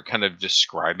where they're kind of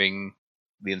describing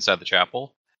the inside of the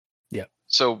chapel. Yeah.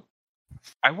 So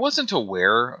I wasn't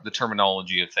aware of the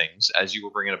terminology of things, as you were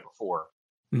bringing up before.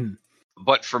 Mm.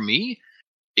 But for me,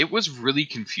 it was really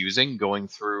confusing going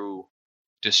through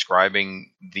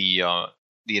describing the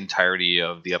entirety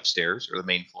of the upstairs, or the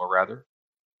main floor rather,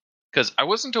 because I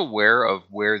wasn't aware of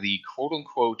where the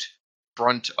quote-unquote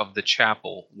front of the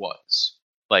chapel was.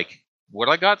 Like, what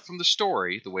I got from the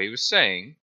story, the way he was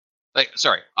saying,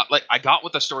 I got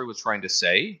what the story was trying to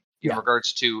say in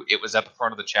regards to it was at the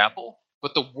front of the chapel,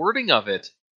 but the wording of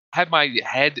it had my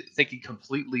head thinking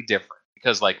completely different,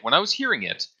 because like when I was hearing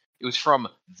it, it was from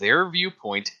their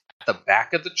viewpoint at the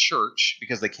back of the church,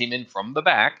 because they came in from the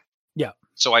back. Yeah.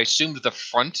 So I assumed that the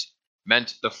front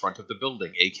meant the front of the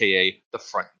building, aka the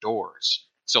front doors.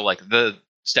 So like the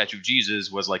statue of Jesus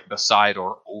was like beside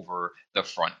or over the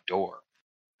front door.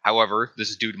 However, this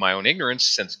is due to my own ignorance,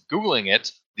 since Googling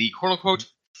it, the quote-unquote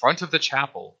front of the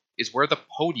chapel is where the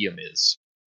podium is.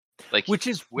 Like, which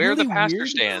is where really the pastor weird.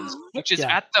 stands, which is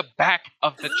at the back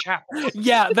of the chapel.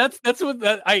 Yeah, that's what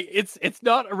that it's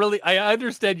not really. I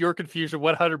understand your confusion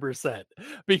 100%,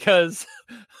 because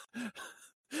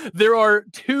there are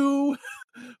two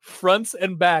fronts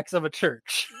and backs of a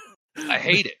church. I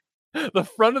hate it. The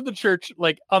front of the church,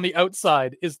 like on the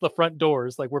outside, is the front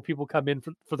doors, like where people come in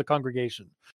for the congregation.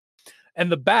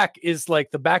 And the back is like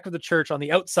the back of the church on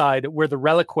the outside, where the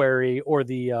reliquary or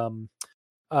the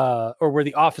or where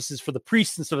the offices for the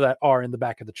priests and stuff like that are in the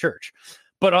back of the church.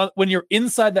 But when you're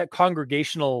inside that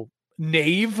congregational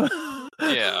nave,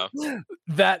 yeah,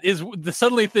 that is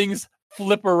suddenly things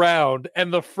flip around,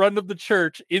 and the front of the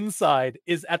church inside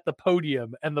is at the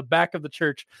podium, and the back of the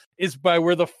church is by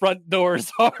where the front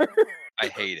doors are. I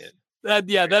hate it. That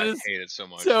is I hate it so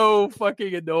much. So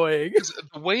fucking annoying.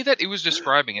 The way that it was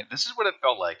describing it, this is what it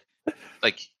felt like.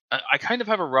 Like, I kind of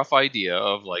have a rough idea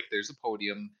of like, there's a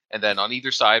podium, and then on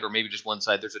either side, or maybe just one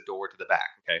side, there's a door to the back.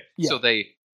 Okay, yeah. So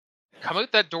they come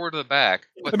out that door to the back,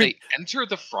 but they enter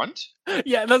the front.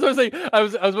 Yeah, that's what I was saying. I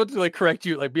was about to like correct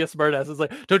you, like be a smartass. It's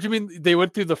like, don't you mean they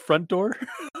went through the front door?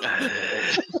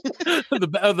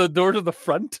 the door to the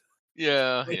front.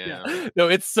 Yeah, yeah. No,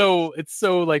 it's so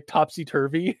like topsy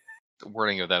turvy. The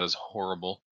wording of that is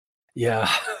horrible. Yeah.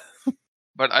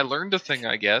 But I learned a thing,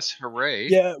 I guess. Hooray!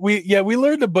 Yeah, we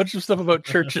learned a bunch of stuff about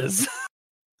churches.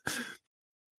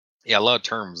 Yeah, a lot of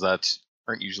terms that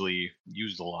aren't usually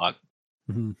used a lot.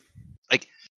 Mm-hmm. Like,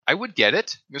 I would get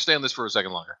it. I'm gonna stay on this for a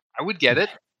second longer. I would get it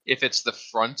if it's the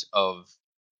front of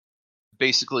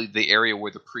basically the area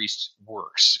where the priest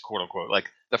works, quote unquote,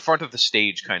 like the front of the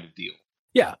stage kind of deal.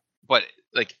 Yeah. But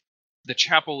like, the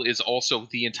chapel is also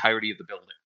the entirety of the building.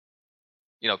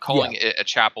 You know, calling it a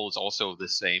chapel is also the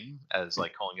same as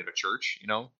like calling it a church. You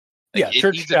know, like, yeah,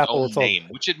 church chapel. Its own name,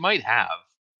 which it might have,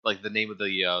 like the name of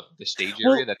the stage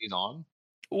area that he's on.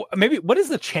 Maybe what is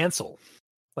the chancel?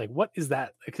 Like, what is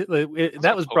that?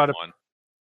 That was brought up.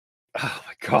 Oh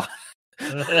my god!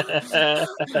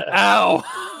 Ow!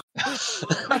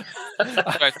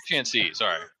 Can't see.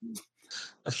 Sorry.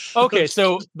 Okay,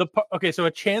 so a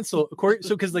chancel.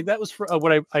 So because like that was for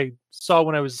what I saw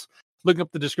when I was looking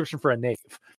up the description for a nave.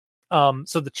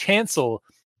 So the chancel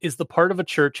is the part of a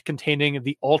church containing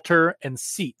the altar and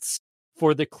seats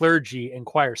for the clergy and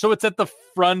choir. So it's at the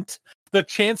front. The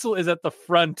chancel is at the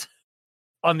front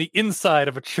on the inside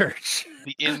of a church.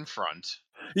 The in front.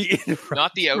 The in front.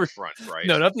 Not the out front, right?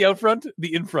 No, not the out front,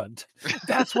 the in front.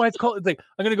 That's why it's called. It's like,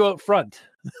 I'm going to go out front.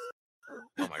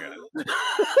 Oh my god.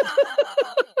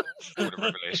 What a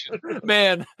revelation.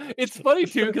 Man, it's funny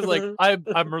too because like I'm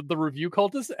the review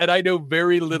cultist and I know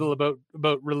very little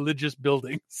about religious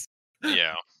buildings.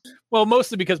 Yeah. Well,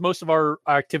 mostly because most of our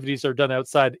activities are done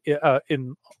outside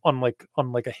on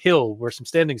a hill where some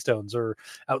standing stones or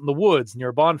out in the woods near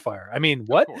a bonfire. I mean,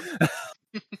 what?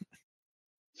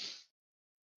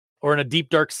 Or in a deep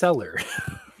dark cellar.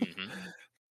 Mm-hmm.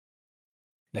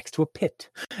 Next to a pit.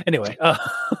 Anyway, but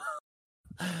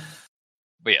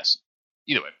yes.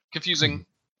 Either way, confusing.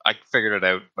 I figured it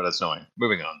out, but it's annoying.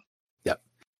 Moving on. Yep.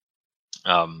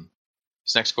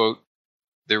 This next quote.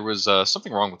 There was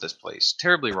something wrong with this place.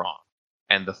 Terribly wrong.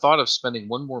 And the thought of spending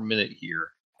one more minute here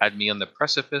had me on the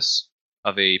precipice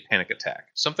of a panic attack.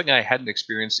 Something I hadn't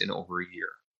experienced in over a year.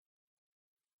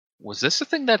 Was this a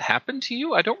thing that happened to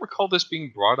you? I don't recall this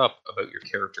being brought up about your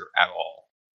character at all.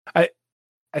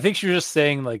 I think she was just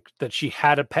saying like that she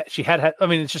had I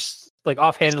mean, it's just like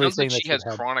offhandedly saying like she has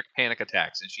chronic panic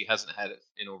attacks and she hasn't had it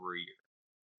in over a year.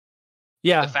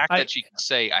 Yeah. The fact that she can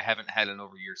say I haven't had it in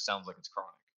over a year sounds like it's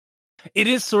chronic. It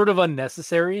is sort of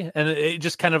unnecessary, and it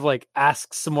just kind of like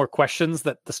asks some more questions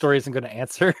that the story isn't going to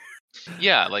answer.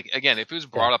 Yeah, like again, if it was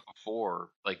brought up before,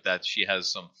 like that she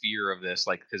has some fear of this,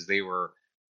 like because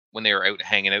when they were out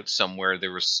hanging out somewhere,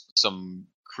 there was some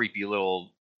creepy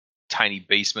little tiny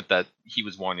basement that he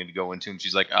was wanting to go into, and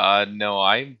she's like, no,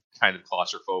 I'm kind of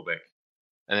claustrophobic.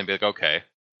 And then be like, okay,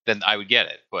 then I would get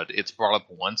it. But it's brought up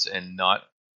once and not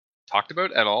talked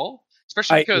about at all.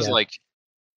 Especially because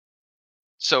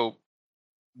so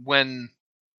when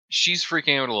she's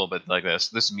freaking out a little bit like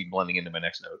this is me blending into my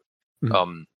next note.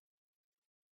 Mm-hmm.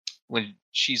 When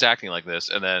she's acting like this,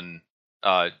 and then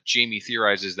Jamie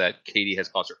theorizes that Katie has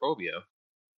claustrophobia,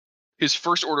 his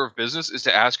first order of business is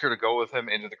to ask her to go with him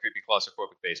into the creepy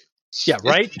claustrophobic basement. Yeah,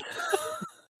 right?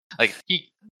 Like,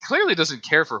 he clearly doesn't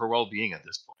care for her well-being at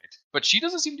this point. But she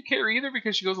doesn't seem to care either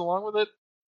because she goes along with it.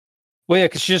 Well, yeah,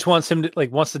 because she just wants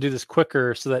to do this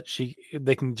quicker so that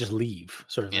they can just leave,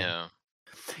 sort of thing. Yeah.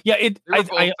 Yeah, they're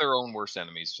both their own worst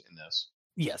enemies in this.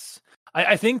 Yes.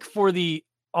 I think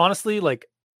honestly, like,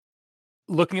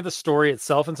 looking at the story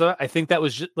itself and so I think that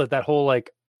was just like that whole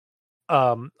like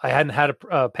I hadn't had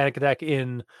a panic attack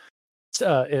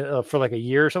for like a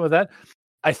year or something like that.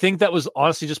 I think that was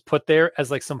honestly just put there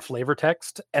as like some flavor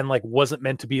text and like wasn't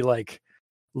meant to be like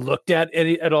looked at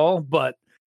at all. But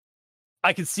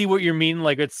I can see what you mean.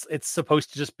 Like it's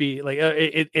supposed to just be like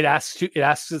it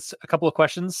asks a couple of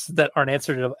questions that aren't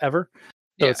answered ever.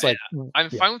 So it's like I'm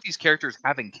fine with these characters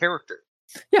having character.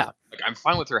 Yeah. Like, I'm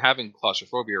fine with her having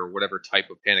claustrophobia or whatever type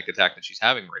of panic attack that she's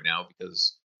having right now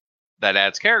because that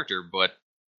adds character, but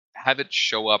have it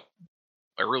show up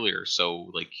earlier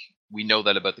so like we know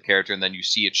that about the character, and then you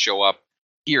see it show up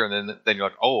here, and then you're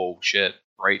like, oh shit,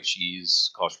 right,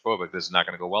 she's claustrophobic, this is not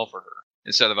going to go well for her.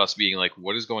 Instead of us being like,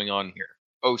 what is going on here?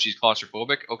 Oh, she's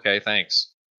claustrophobic? Okay,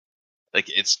 thanks. Like,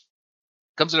 it's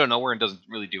comes out of nowhere and doesn't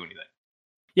really do anything.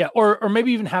 Yeah, or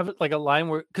maybe even have it like a line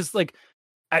where, because like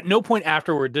at no point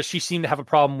afterward does she seem to have a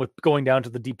problem with going down to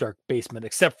the deep dark basement,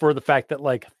 except for the fact that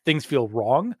like things feel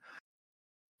wrong.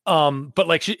 But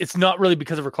like it's not really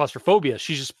because of her claustrophobia.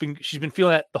 She's been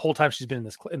feeling that the whole time she's been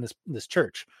in this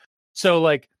church. So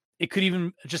like it could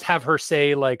even just have her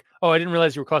say like, "Oh, I didn't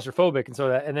realize you were claustrophobic,"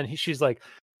 and then she's like,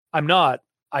 "I'm not.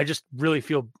 I just really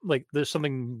feel like there's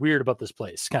something weird about this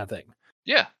place," kind of thing.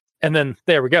 Yeah. And then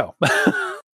there we go.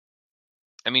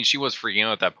 I mean, she was freaking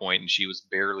out at that point, and she was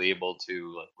barely able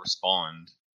to like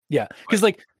respond. Yeah, because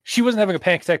like she wasn't having a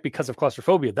panic attack because of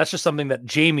claustrophobia. That's just something that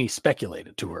Jamie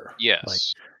speculated to her. Yes. Like,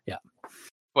 yeah.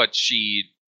 But she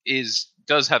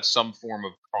does have some form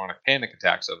of chronic panic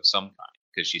attacks of some kind,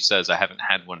 because she says, I haven't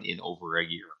had one in over a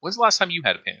year. When's the last time you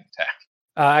had a panic attack?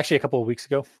 Actually, a couple of weeks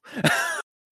ago.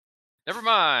 Never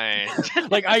mind.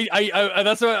 Like I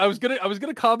that's what I was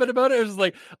gonna comment about it. It was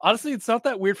like, honestly, it's not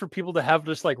that weird for people to have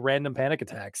just like random panic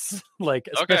attacks, like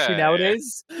especially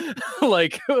nowadays.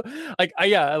 like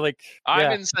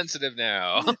I'm insensitive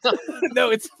now.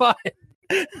 No, it's fine.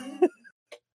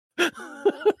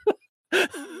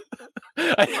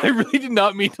 I really did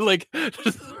not mean to like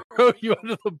just throw you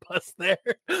under the bus there.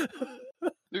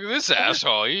 Look at this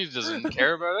asshole. He doesn't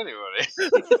care about anybody.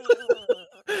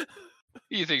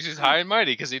 He thinks he's high and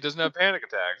mighty because he doesn't have panic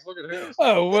attacks. Look at him.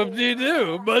 Oh,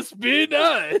 whoop-de-doo. Must be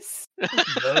nice.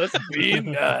 Must be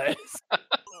nice.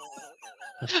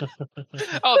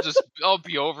 I'll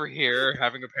be over here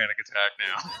having a panic attack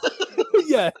now.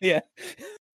 Yeah.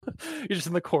 You're just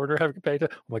in the corner having a panic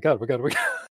attack. Oh my god.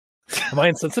 Am I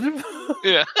insensitive?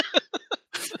 Yeah.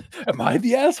 Am I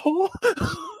the asshole?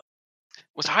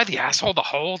 Was I the asshole the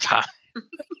whole time?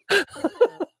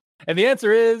 And the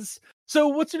answer is So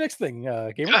what's your next thing,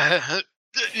 Gamer?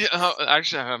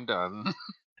 Actually, I'm done.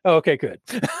 Oh, okay, good.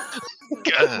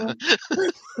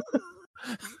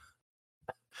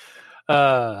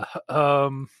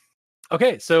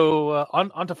 Okay, so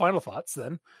on to final thoughts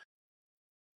then.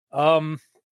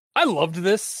 I loved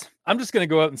this. I'm just gonna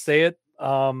go out and say it.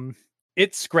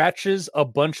 It scratches a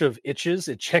bunch of itches.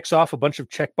 It checks off a bunch of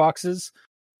check boxes.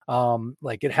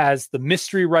 Like it has the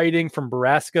mystery writing from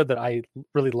Baraska that I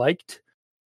really liked.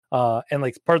 And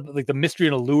like part of like the mystery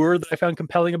and allure that I found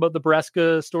compelling about the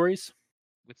Baraska stories.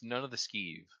 With none of the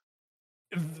skeeve.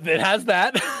 It has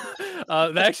that.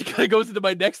 That actually kind of goes into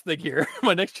my next thing here,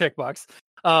 my next checkbox.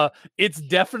 It's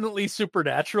definitely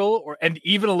supernatural and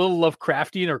even a little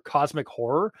Lovecraftian or cosmic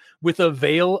horror with a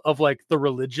veil of like the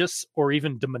religious or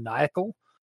even demoniacal.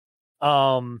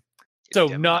 So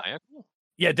demoniacal?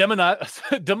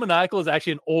 Demoniacal is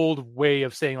actually an old way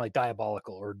of saying like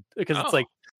diabolical, or because it's like,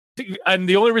 and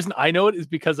the only reason I know it is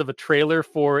because of a trailer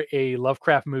for a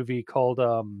Lovecraft movie called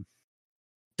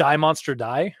Die Monster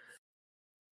Die.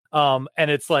 And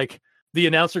it's like the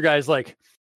announcer guy's like,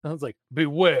 I was like,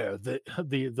 beware the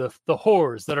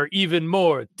horrors that are even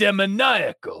more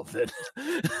demoniacal than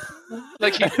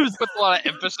like he puts a lot of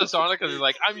emphasis on it because he's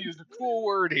like, I'm using a cool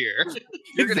word here.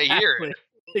 You're gonna hear it.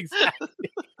 Exactly.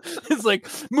 It's like,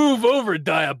 move over,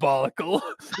 diabolical,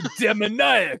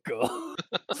 demoniacal.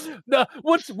 Now,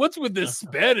 what's with this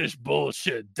Spanish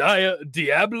bullshit?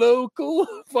 Diablocal?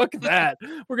 Fuck that.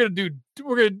 We're gonna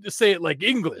say it like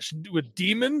English with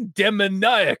demon,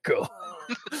 demoniacal.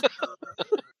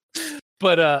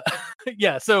 But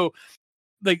yeah, so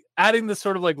like adding this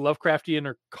sort of like Lovecraftian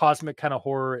or cosmic kind of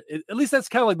horror, at least that's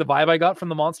kind of like the vibe I got from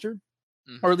the monster.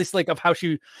 Or at least like of how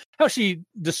she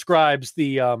describes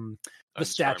the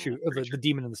statue, or the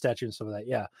demon in the statue and stuff like that.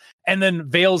 Yeah. And then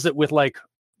veils it with like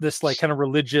this like kind of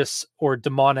religious or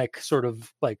demonic sort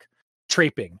of like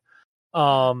trapping.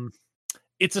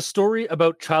 It's a story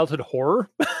about childhood horror.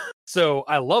 So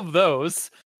I love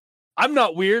those. I'm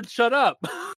not weird. Shut up.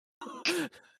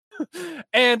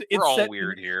 And it's all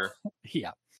weird here.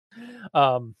 Yeah.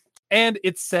 And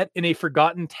it's set in a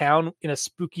forgotten town in a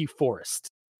spooky forest.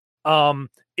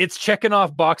 It's checking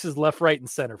off boxes left, right, and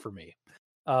center for me.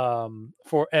 I'm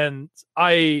going to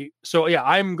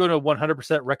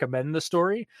 100% recommend the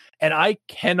story, and I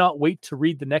cannot wait to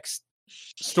read the next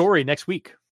story next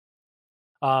week.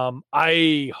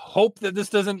 I hope that this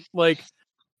doesn't like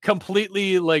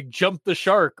completely like jump the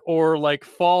shark or like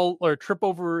fall or trip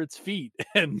over its feet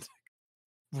and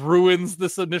ruins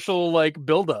this initial like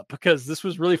buildup, because this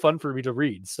was really fun for me to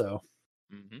read. So,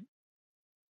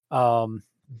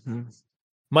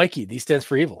 Mikey, D stands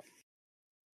for evil.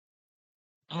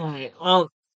 All right. Well,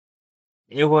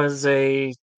 it was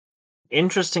a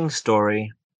interesting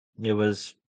story. It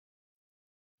was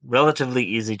relatively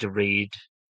easy to read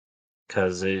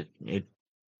because it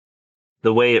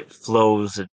the way it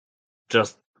flows, it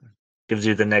just gives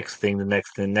you the next thing,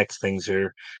 the next things.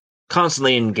 You're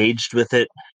constantly engaged with it.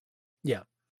 Yeah.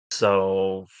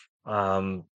 So,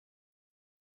 and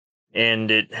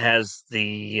it has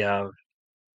the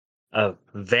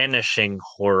vanishing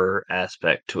horror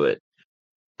aspect to it,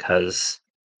 because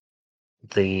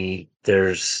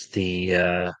there's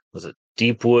the was it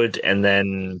Deepwood and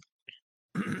then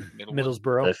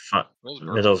Middlesbrough.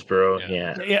 Middlesbrough,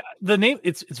 yeah. The name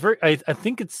it's very. I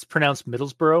think it's pronounced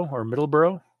Middlesbrough or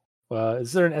Middleborough.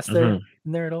 Is there an S there in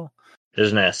there at all?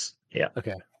 There's an S. Yeah.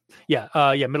 Okay. Yeah.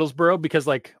 Middlesbrough, because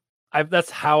like that's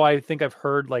how I think I've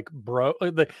heard like bro.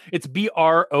 It's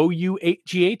Broughgh,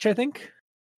 I think,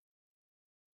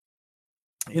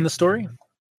 in the story.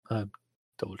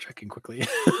 Double checking quickly. Yeah.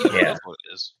 That's what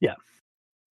it is. Yeah.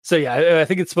 So yeah, I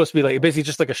think it's supposed to be like basically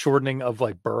just like a shortening of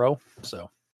like borough. So.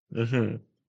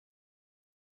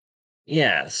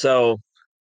 Yeah. So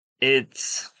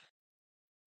it's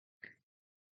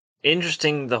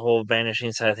interesting, the whole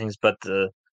vanishing side of things, but the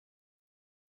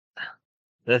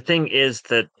thing is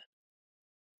that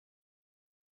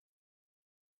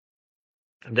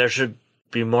there should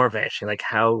be more vanishing. Like,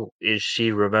 how is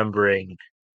she remembering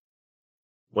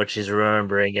what she's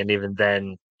remembering? And even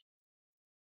then,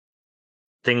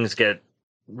 things get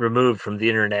removed from the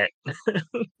internet.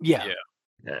 Yeah.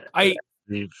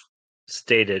 We've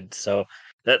stated. So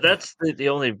that's the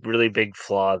only really big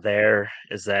flaw there,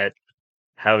 is that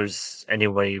how's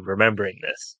anybody remembering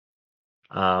this?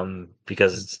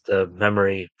 Because it's the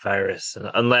memory virus,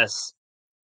 unless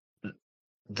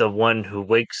the one who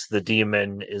wakes the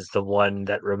demon is the one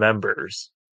that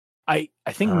remembers. I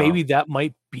think maybe that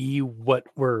might be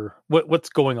what's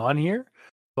going on here,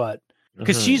 but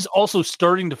because she's also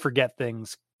starting to forget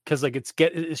things, because like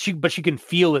but she can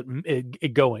feel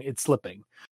it going, it's slipping.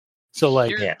 So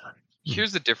like,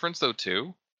 here's the difference though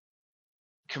too,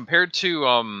 compared to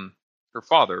her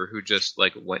father, who just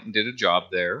like went and did a job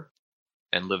there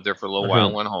and lived there for a little while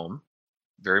and went home.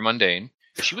 Very mundane.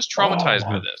 She was traumatized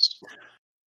by this.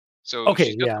 So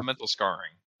she's got the mental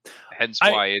scarring. Hence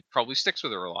why it probably sticks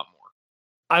with her a lot more.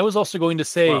 I was also going to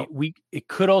say it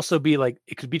could also be like,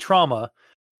 it could be trauma.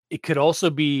 It could also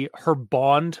be her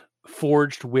bond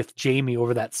forged with Jamie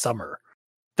over that summer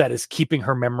that is keeping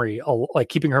her memory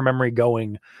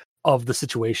going of the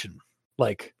situation.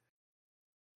 Like,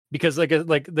 because like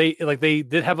they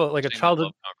did have a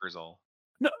childhood conquers all.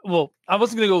 No, well, I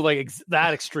wasn't gonna go like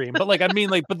that extreme, but like I mean,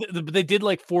 like, but they did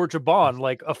like forge a bond,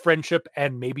 like a friendship,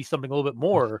 and maybe something a little bit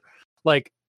more,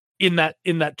 like in that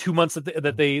 2 months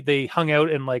that they hung out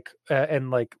and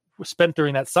spent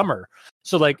during that summer.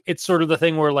 So like it's sort of the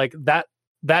thing where like that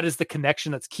is the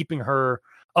connection that's keeping her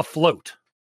afloat,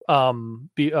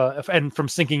 and from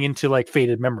sinking into like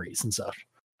faded memories and stuff.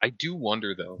 I do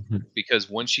wonder though, because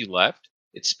when she left,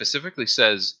 it specifically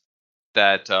says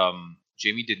that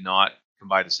Jamie did not come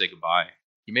by to say goodbye.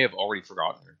 He may have already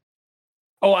forgotten her.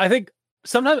 Oh, I think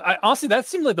sometimes, honestly, that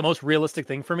seemed like the most realistic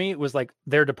thing for me. It was like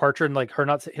their departure and like him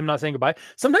not saying goodbye.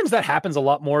 Sometimes that happens a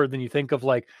lot more than you think of.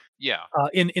 Like,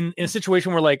 in a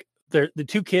situation where like the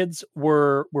two kids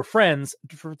were friends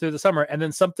through the summer, and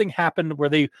then something happened where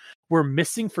they were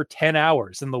missing for 10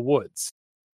 hours in the woods,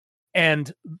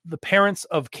 and the parents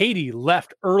of Katie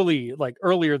left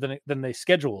earlier than they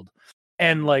scheduled.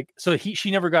 And like, so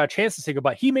she never got a chance to say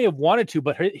goodbye. He may have wanted to,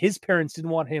 but his parents didn't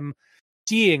want him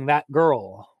seeing that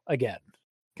girl again.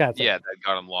 Kind of thing. Yeah, that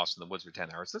got him lost in the woods for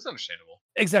 10 hours. That's understandable.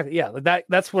 Exactly. Yeah,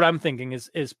 that's what I'm thinking is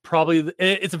probably,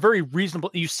 it's a very reasonable.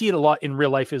 You see it a lot in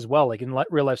real life as well, like in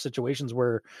real life situations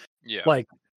where, like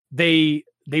they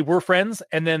were friends,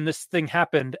 and then this thing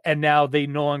happened, and now they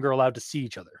no longer allowed to see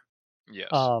each other. Yes.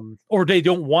 Or they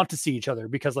don't want to see each other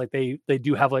because like they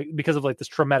do have like, because of like this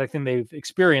traumatic thing they've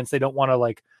experienced, they don't want to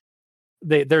like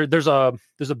there's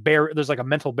like a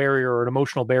mental barrier or an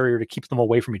emotional barrier to keep them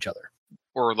away from each other.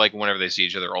 Or like whenever they see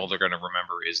each other, all they're going to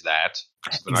remember is that.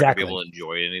 So they're not going to be able to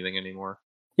enjoy anything anymore.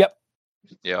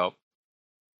 Yep.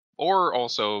 Or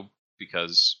also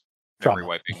because memory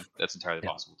wiping, that's entirely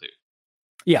possible too.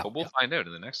 Yeah. But we'll find out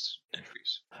in the next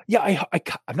entries. Yeah,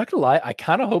 I'm not gonna lie, I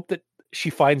kind of hope that she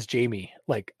finds Jamie.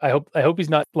 Like, I hope he's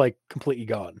not like completely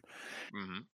gone.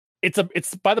 Mm-hmm.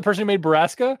 It's by the person who made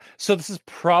Baraska, so this is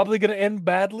probably gonna end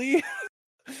badly.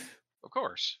 Of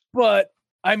course. But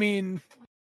I mean,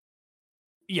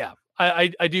 yeah, I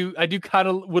do kind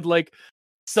of would like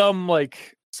some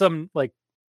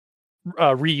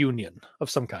reunion of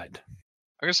some kind.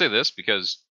 I'm gonna say this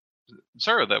because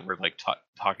sorry that we're like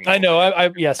talking. I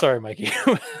know. Yeah. Sorry, Mikey.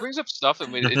 It brings up stuff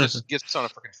that it just gets us on a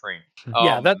freaking train.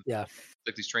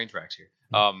 Like these train tracks here.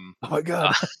 Oh my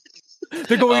god,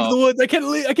 they're going into the woods. I can't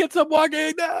leave. I can't stop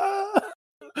walking. No!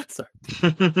 Sorry.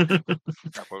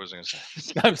 What was I gonna say?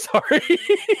 I'm sorry.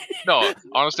 No,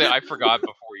 honestly, I forgot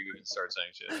before you even started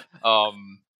saying shit.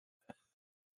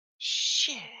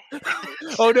 Shit.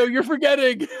 Oh no, you're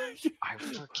forgetting. I'm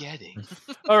forgetting.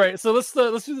 All right, so let's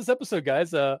do this episode,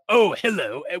 guys. Oh,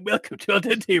 hello and welcome to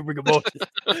Identity Remote.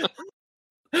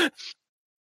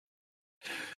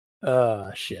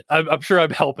 Shit. I'm sure I'm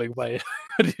helping by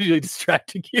usually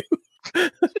distracting you.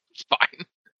 It's fine.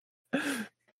 What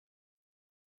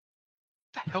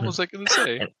the hell was I going to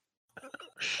say?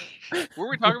 What were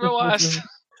we talking about last?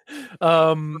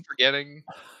 I'm forgetting.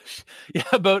 Yeah,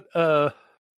 about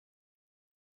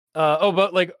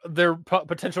about like their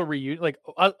potential reunion. Like,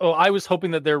 I was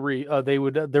hoping that there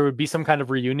would be some kind of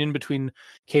reunion between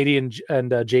Katie and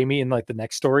Jamie in like the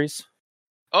next stories.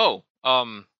 Oh,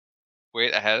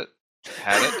 wait, I had it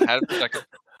for a second.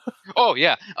 Oh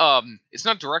yeah, it's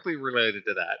not directly related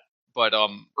to that, but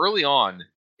early on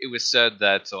it was said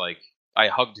that like I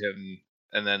hugged him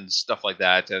and then stuff like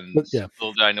that, and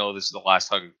little did I know this is the last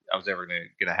hug I was ever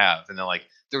gonna have, and then like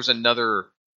there was another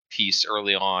piece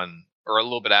early on or a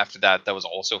little bit after that was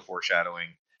also foreshadowing,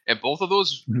 and both of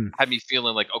those had me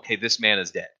feeling like, okay, this man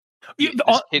is dead. This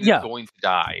kid is going to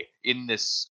die in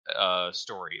this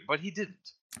story, but he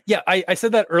didn't. Yeah, I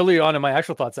said that early on in my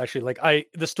actual thoughts. Actually, like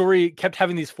the story kept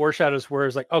having these foreshadows where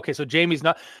it's like, okay, so Jamie's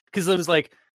not, because it was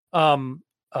like, I'm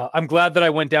glad that I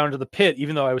went down to the pit,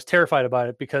 even though I was terrified about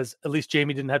it, because at least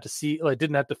Jamie didn't have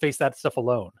to face that stuff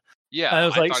alone. Yeah, and I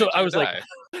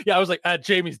was like,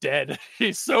 Jamie's dead.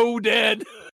 He's so dead.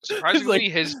 Surprisingly,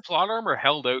 his plot armor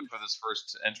held out for this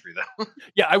first entry, though.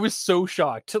 Yeah, I was so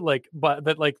shocked. But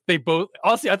that they both.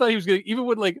 Honestly, I thought he was gonna, even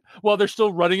when while they're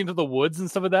still running into the woods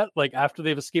and some of that, like after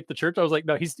they've escaped the church, I was like,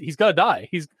 no, he's gonna die.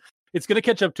 It's going to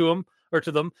catch up to him or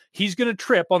to them. He's going to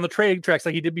trip on the train tracks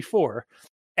like he did before.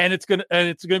 And it's going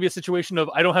to be a situation of,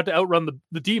 I don't have to outrun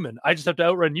the demon. I just have to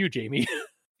outrun you, Jamie.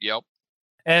 Yep.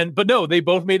 But no, they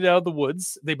both made it out of the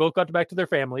woods. They both got back to their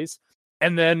families.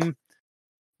 And then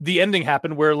the ending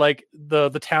happened where like the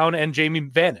town and Jamie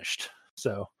vanished.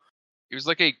 So it was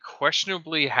like a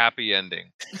questionably happy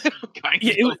ending.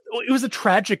 It was a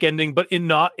tragic ending, but in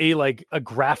not a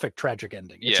graphic tragic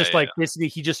ending. It's just basically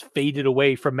he just faded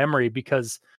away from memory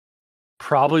because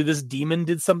probably this demon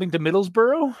did something to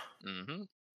Middlesbrough. Mm-hmm.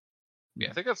 Yeah,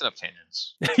 I think that's enough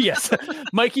tangents. Yes.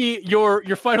 Mikey, your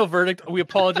final verdict. We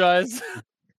apologize.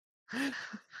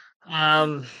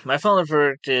 My final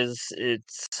verdict is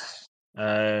it's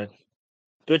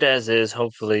good as is.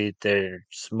 Hopefully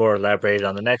there's more elaborated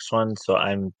on the next one, so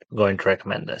I'm going to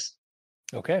recommend this.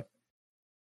 Okay.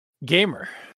 Gamer.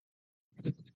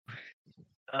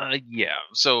 Yeah.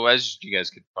 So as you guys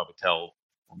could probably tell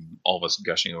from all of us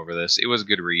gushing over this, it was a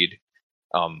good read.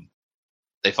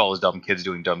 They follow dumb kids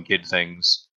doing dumb kid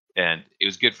things, and it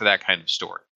was good for that kind of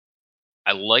story.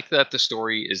 I like that the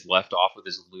story is left off with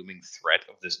this looming threat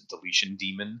of this deletion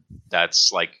demon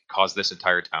that's like caused this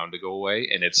entire town to go away,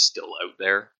 and it's still out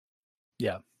there.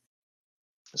 Yeah.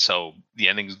 So the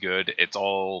ending's good. It's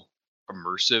all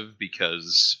immersive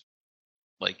because,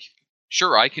 like,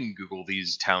 sure, I can Google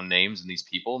these town names and these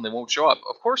people, and they won't show up.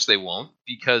 Of course they won't,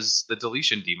 because the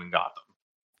deletion demon got them.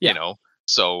 Yeah. You know?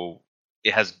 So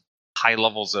it has high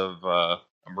levels of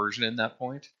immersion in that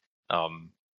point.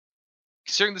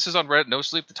 Considering this is on Reddit No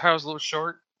Sleep, the title's a little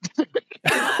short.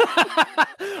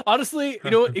 Honestly,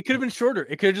 it could have been shorter.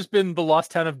 It could have just been The Lost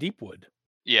Town of Deepwood.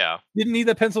 Yeah. Didn't need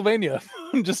that Pennsylvania.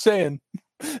 I'm just saying.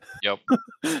 Yep.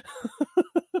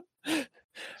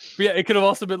 Yeah, it could have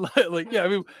also been like, I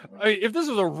mean, if this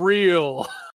was a real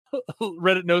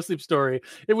Reddit No Sleep story,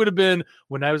 it would have been,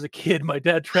 when I was a kid, my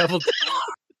dad traveled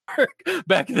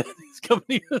back then. This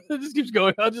company just keeps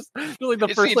going. I'll just feel like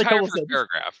it's first the entire couple first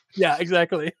paragraph. Yeah,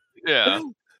 exactly. Yeah.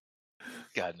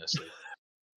 God, no sleep.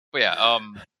 But yeah,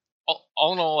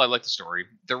 all in all, I like the story.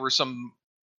 There were some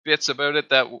bits about it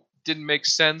that didn't make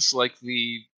sense, like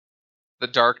the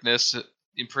darkness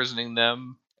imprisoning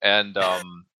them, and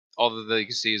all that they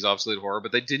could see is obsolete horror.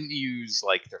 But they didn't use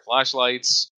like their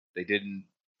flashlights. They didn't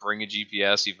bring a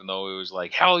GPS, even though it was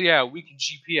like, hell yeah, we can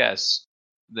GPS.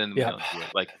 Then we don't do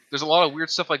it. Like, there's a lot of weird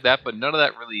stuff like that, but none of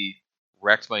that really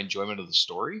wrecked my enjoyment of the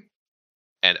story.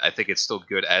 And I think it's still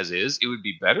good as is. It would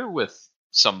be better with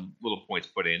some little points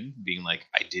put in, being like,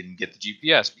 I didn't get the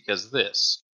GPS because of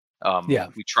this.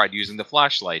 We tried using the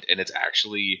flashlight, and it's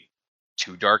actually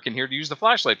too dark in here to use the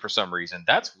flashlight for some reason.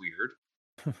 That's weird.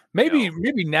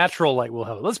 Maybe natural light will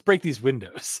help. Let's break these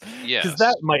windows. Yeah, because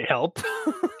that might help.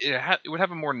 It would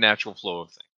have a more natural flow of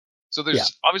things. So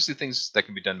there's obviously things that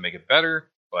can be done to make it better.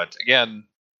 But again,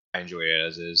 I enjoy it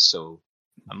as is, so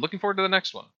I'm looking forward to the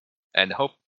next one, and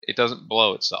hope it doesn't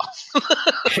blow itself.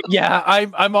 Yeah,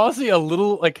 I'm honestly a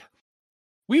little like,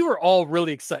 we were all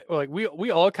really excited. Like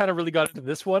we all kind of really got into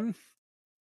this one.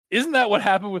 Isn't that what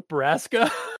happened with Braska?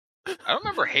 I don't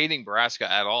remember hating Braska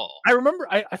at all. I remember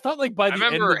I thought like by the end, I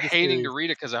remember hating to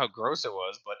read it because of how gross it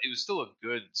was, but it was still a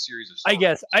good series of stories. I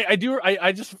guess I do.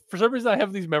 I just, for some reason, I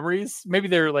have these memories. Maybe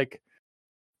they're like.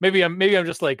 Maybe I'm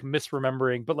just like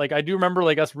misremembering, but like I do remember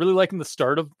like us really liking the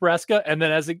start of Braska, and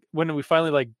then when we finally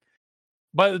like,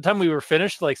 by the time we were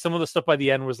finished, like some of the stuff by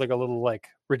the end was like a little like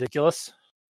ridiculous.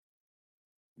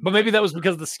 But maybe that was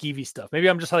because of the skeevy stuff. Maybe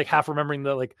I'm just like half remembering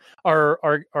the like our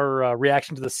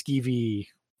reaction to the skeevy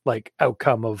like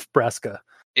outcome of Braska.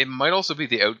 It might also be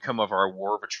the outcome of our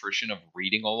war of attrition of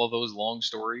reading all of those long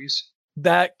stories.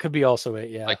 That could be also it,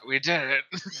 yeah. Like, we did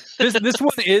it. this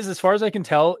one is, as far as I can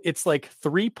tell, it's like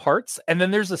 3 parts, and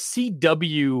then there's a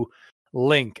CW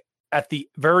link on the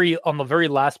very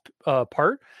last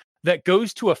part that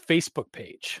goes to a Facebook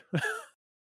page. Okay.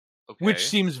 Which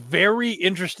seems very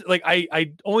interesting. Like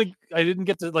I didn't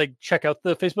get to like check out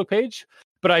the Facebook page,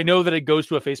 but I know that it goes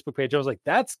to a Facebook page. I was like,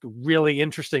 that's really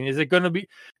interesting. Is it going to be,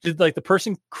 did like the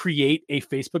person create a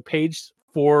Facebook page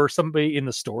for somebody in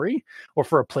the story, or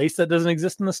for a place that doesn't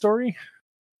exist in the story,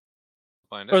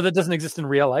 or that doesn't exist in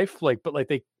real life? Like, but like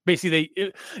they basically,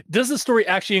 does the story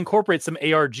actually incorporate some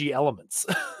ARG elements?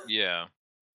 Yeah.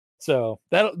 So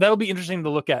that'll be interesting to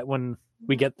look at when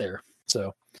we get there.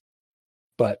 So,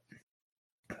 but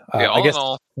I guess in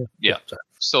all,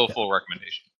 still a full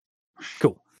recommendation.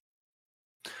 Cool.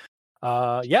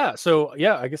 So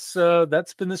I guess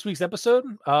that's been this week's episode.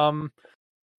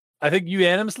 I think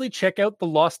unanimously check out The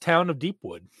Lost Town of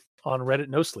Deepwood on Reddit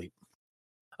No Sleep.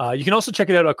 You can also check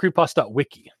it out at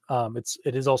creepos.wiki.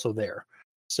 It is also there.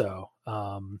 So,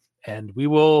 and we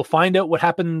will find out what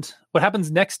happens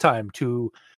next time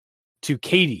to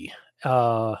Katie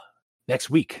next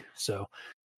week. So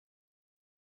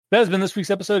that has been this week's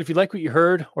episode. If you like what you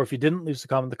heard, or if you didn't, leave us a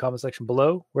comment in the comment section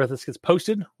below where this gets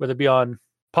posted, whether it be on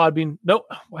Podbean. No,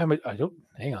 why am I don't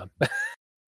hang on.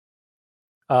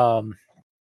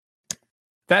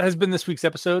 That has been this week's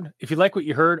episode. If you like what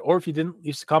you heard, or if you didn't,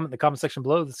 leave us a comment in the comment section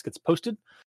below. This gets posted.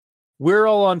 We're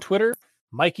all on Twitter.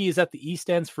 Mikey is at the E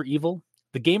stands for evil.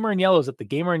 The Gamer in Yellow is at the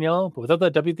Gamer in Yellow, but without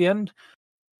that W at the end,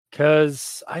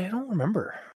 because I don't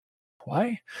remember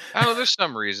why. Oh, there's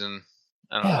some reason.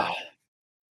 I don't know.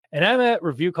 And I'm at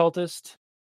Review Cultist.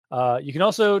 You can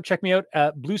also check me out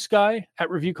at Blue Sky at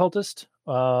Review Cultist.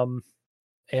 And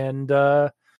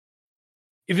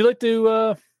if you'd like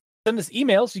to send us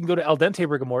emails, you can go to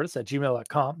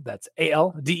aldenterigamortis@gmail.com. That's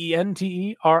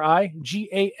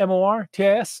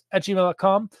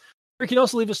aldenterigamortis@gmail.com. Or you can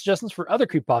also leave us suggestions for other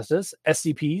creepypastas,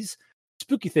 SCPs,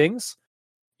 spooky things.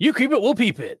 You creep it, we'll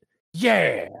peep it.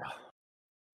 Yeah.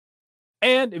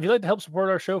 And if you'd like to help support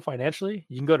our show financially,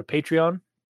 you can go to Patreon.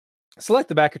 Select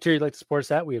the backer tier you'd like to support us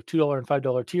at. We have $2 and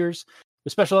 $5 tiers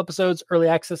with special episodes, early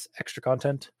access, extra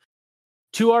content.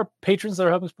 To our patrons that are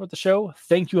helping support the show,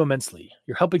 thank you immensely.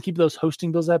 You're helping keep those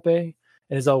hosting bills at bay.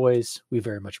 And as always, we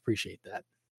very much appreciate that.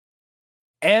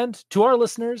 And to our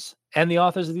listeners and the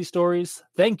authors of these stories,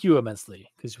 thank you immensely.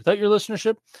 Because without your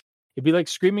listenership, it'd be like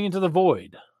screaming into the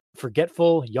void,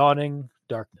 forgetful, yawning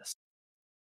darkness.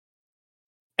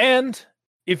 And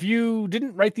if you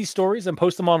didn't write these stories and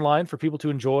post them online for people to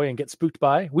enjoy and get spooked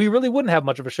by, we really wouldn't have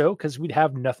much of a show because we'd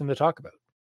have nothing to talk about.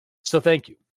 So thank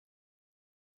you.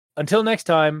 Until next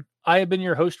time, I have been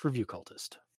your host, Review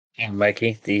Cultist. I'm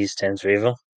Mikey, the E stands for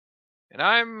evil. And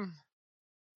I'm...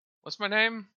 What's my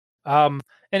name? And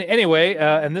anyway,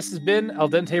 and this has been Al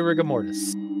Dente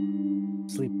Rigamortis.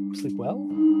 Sleep well?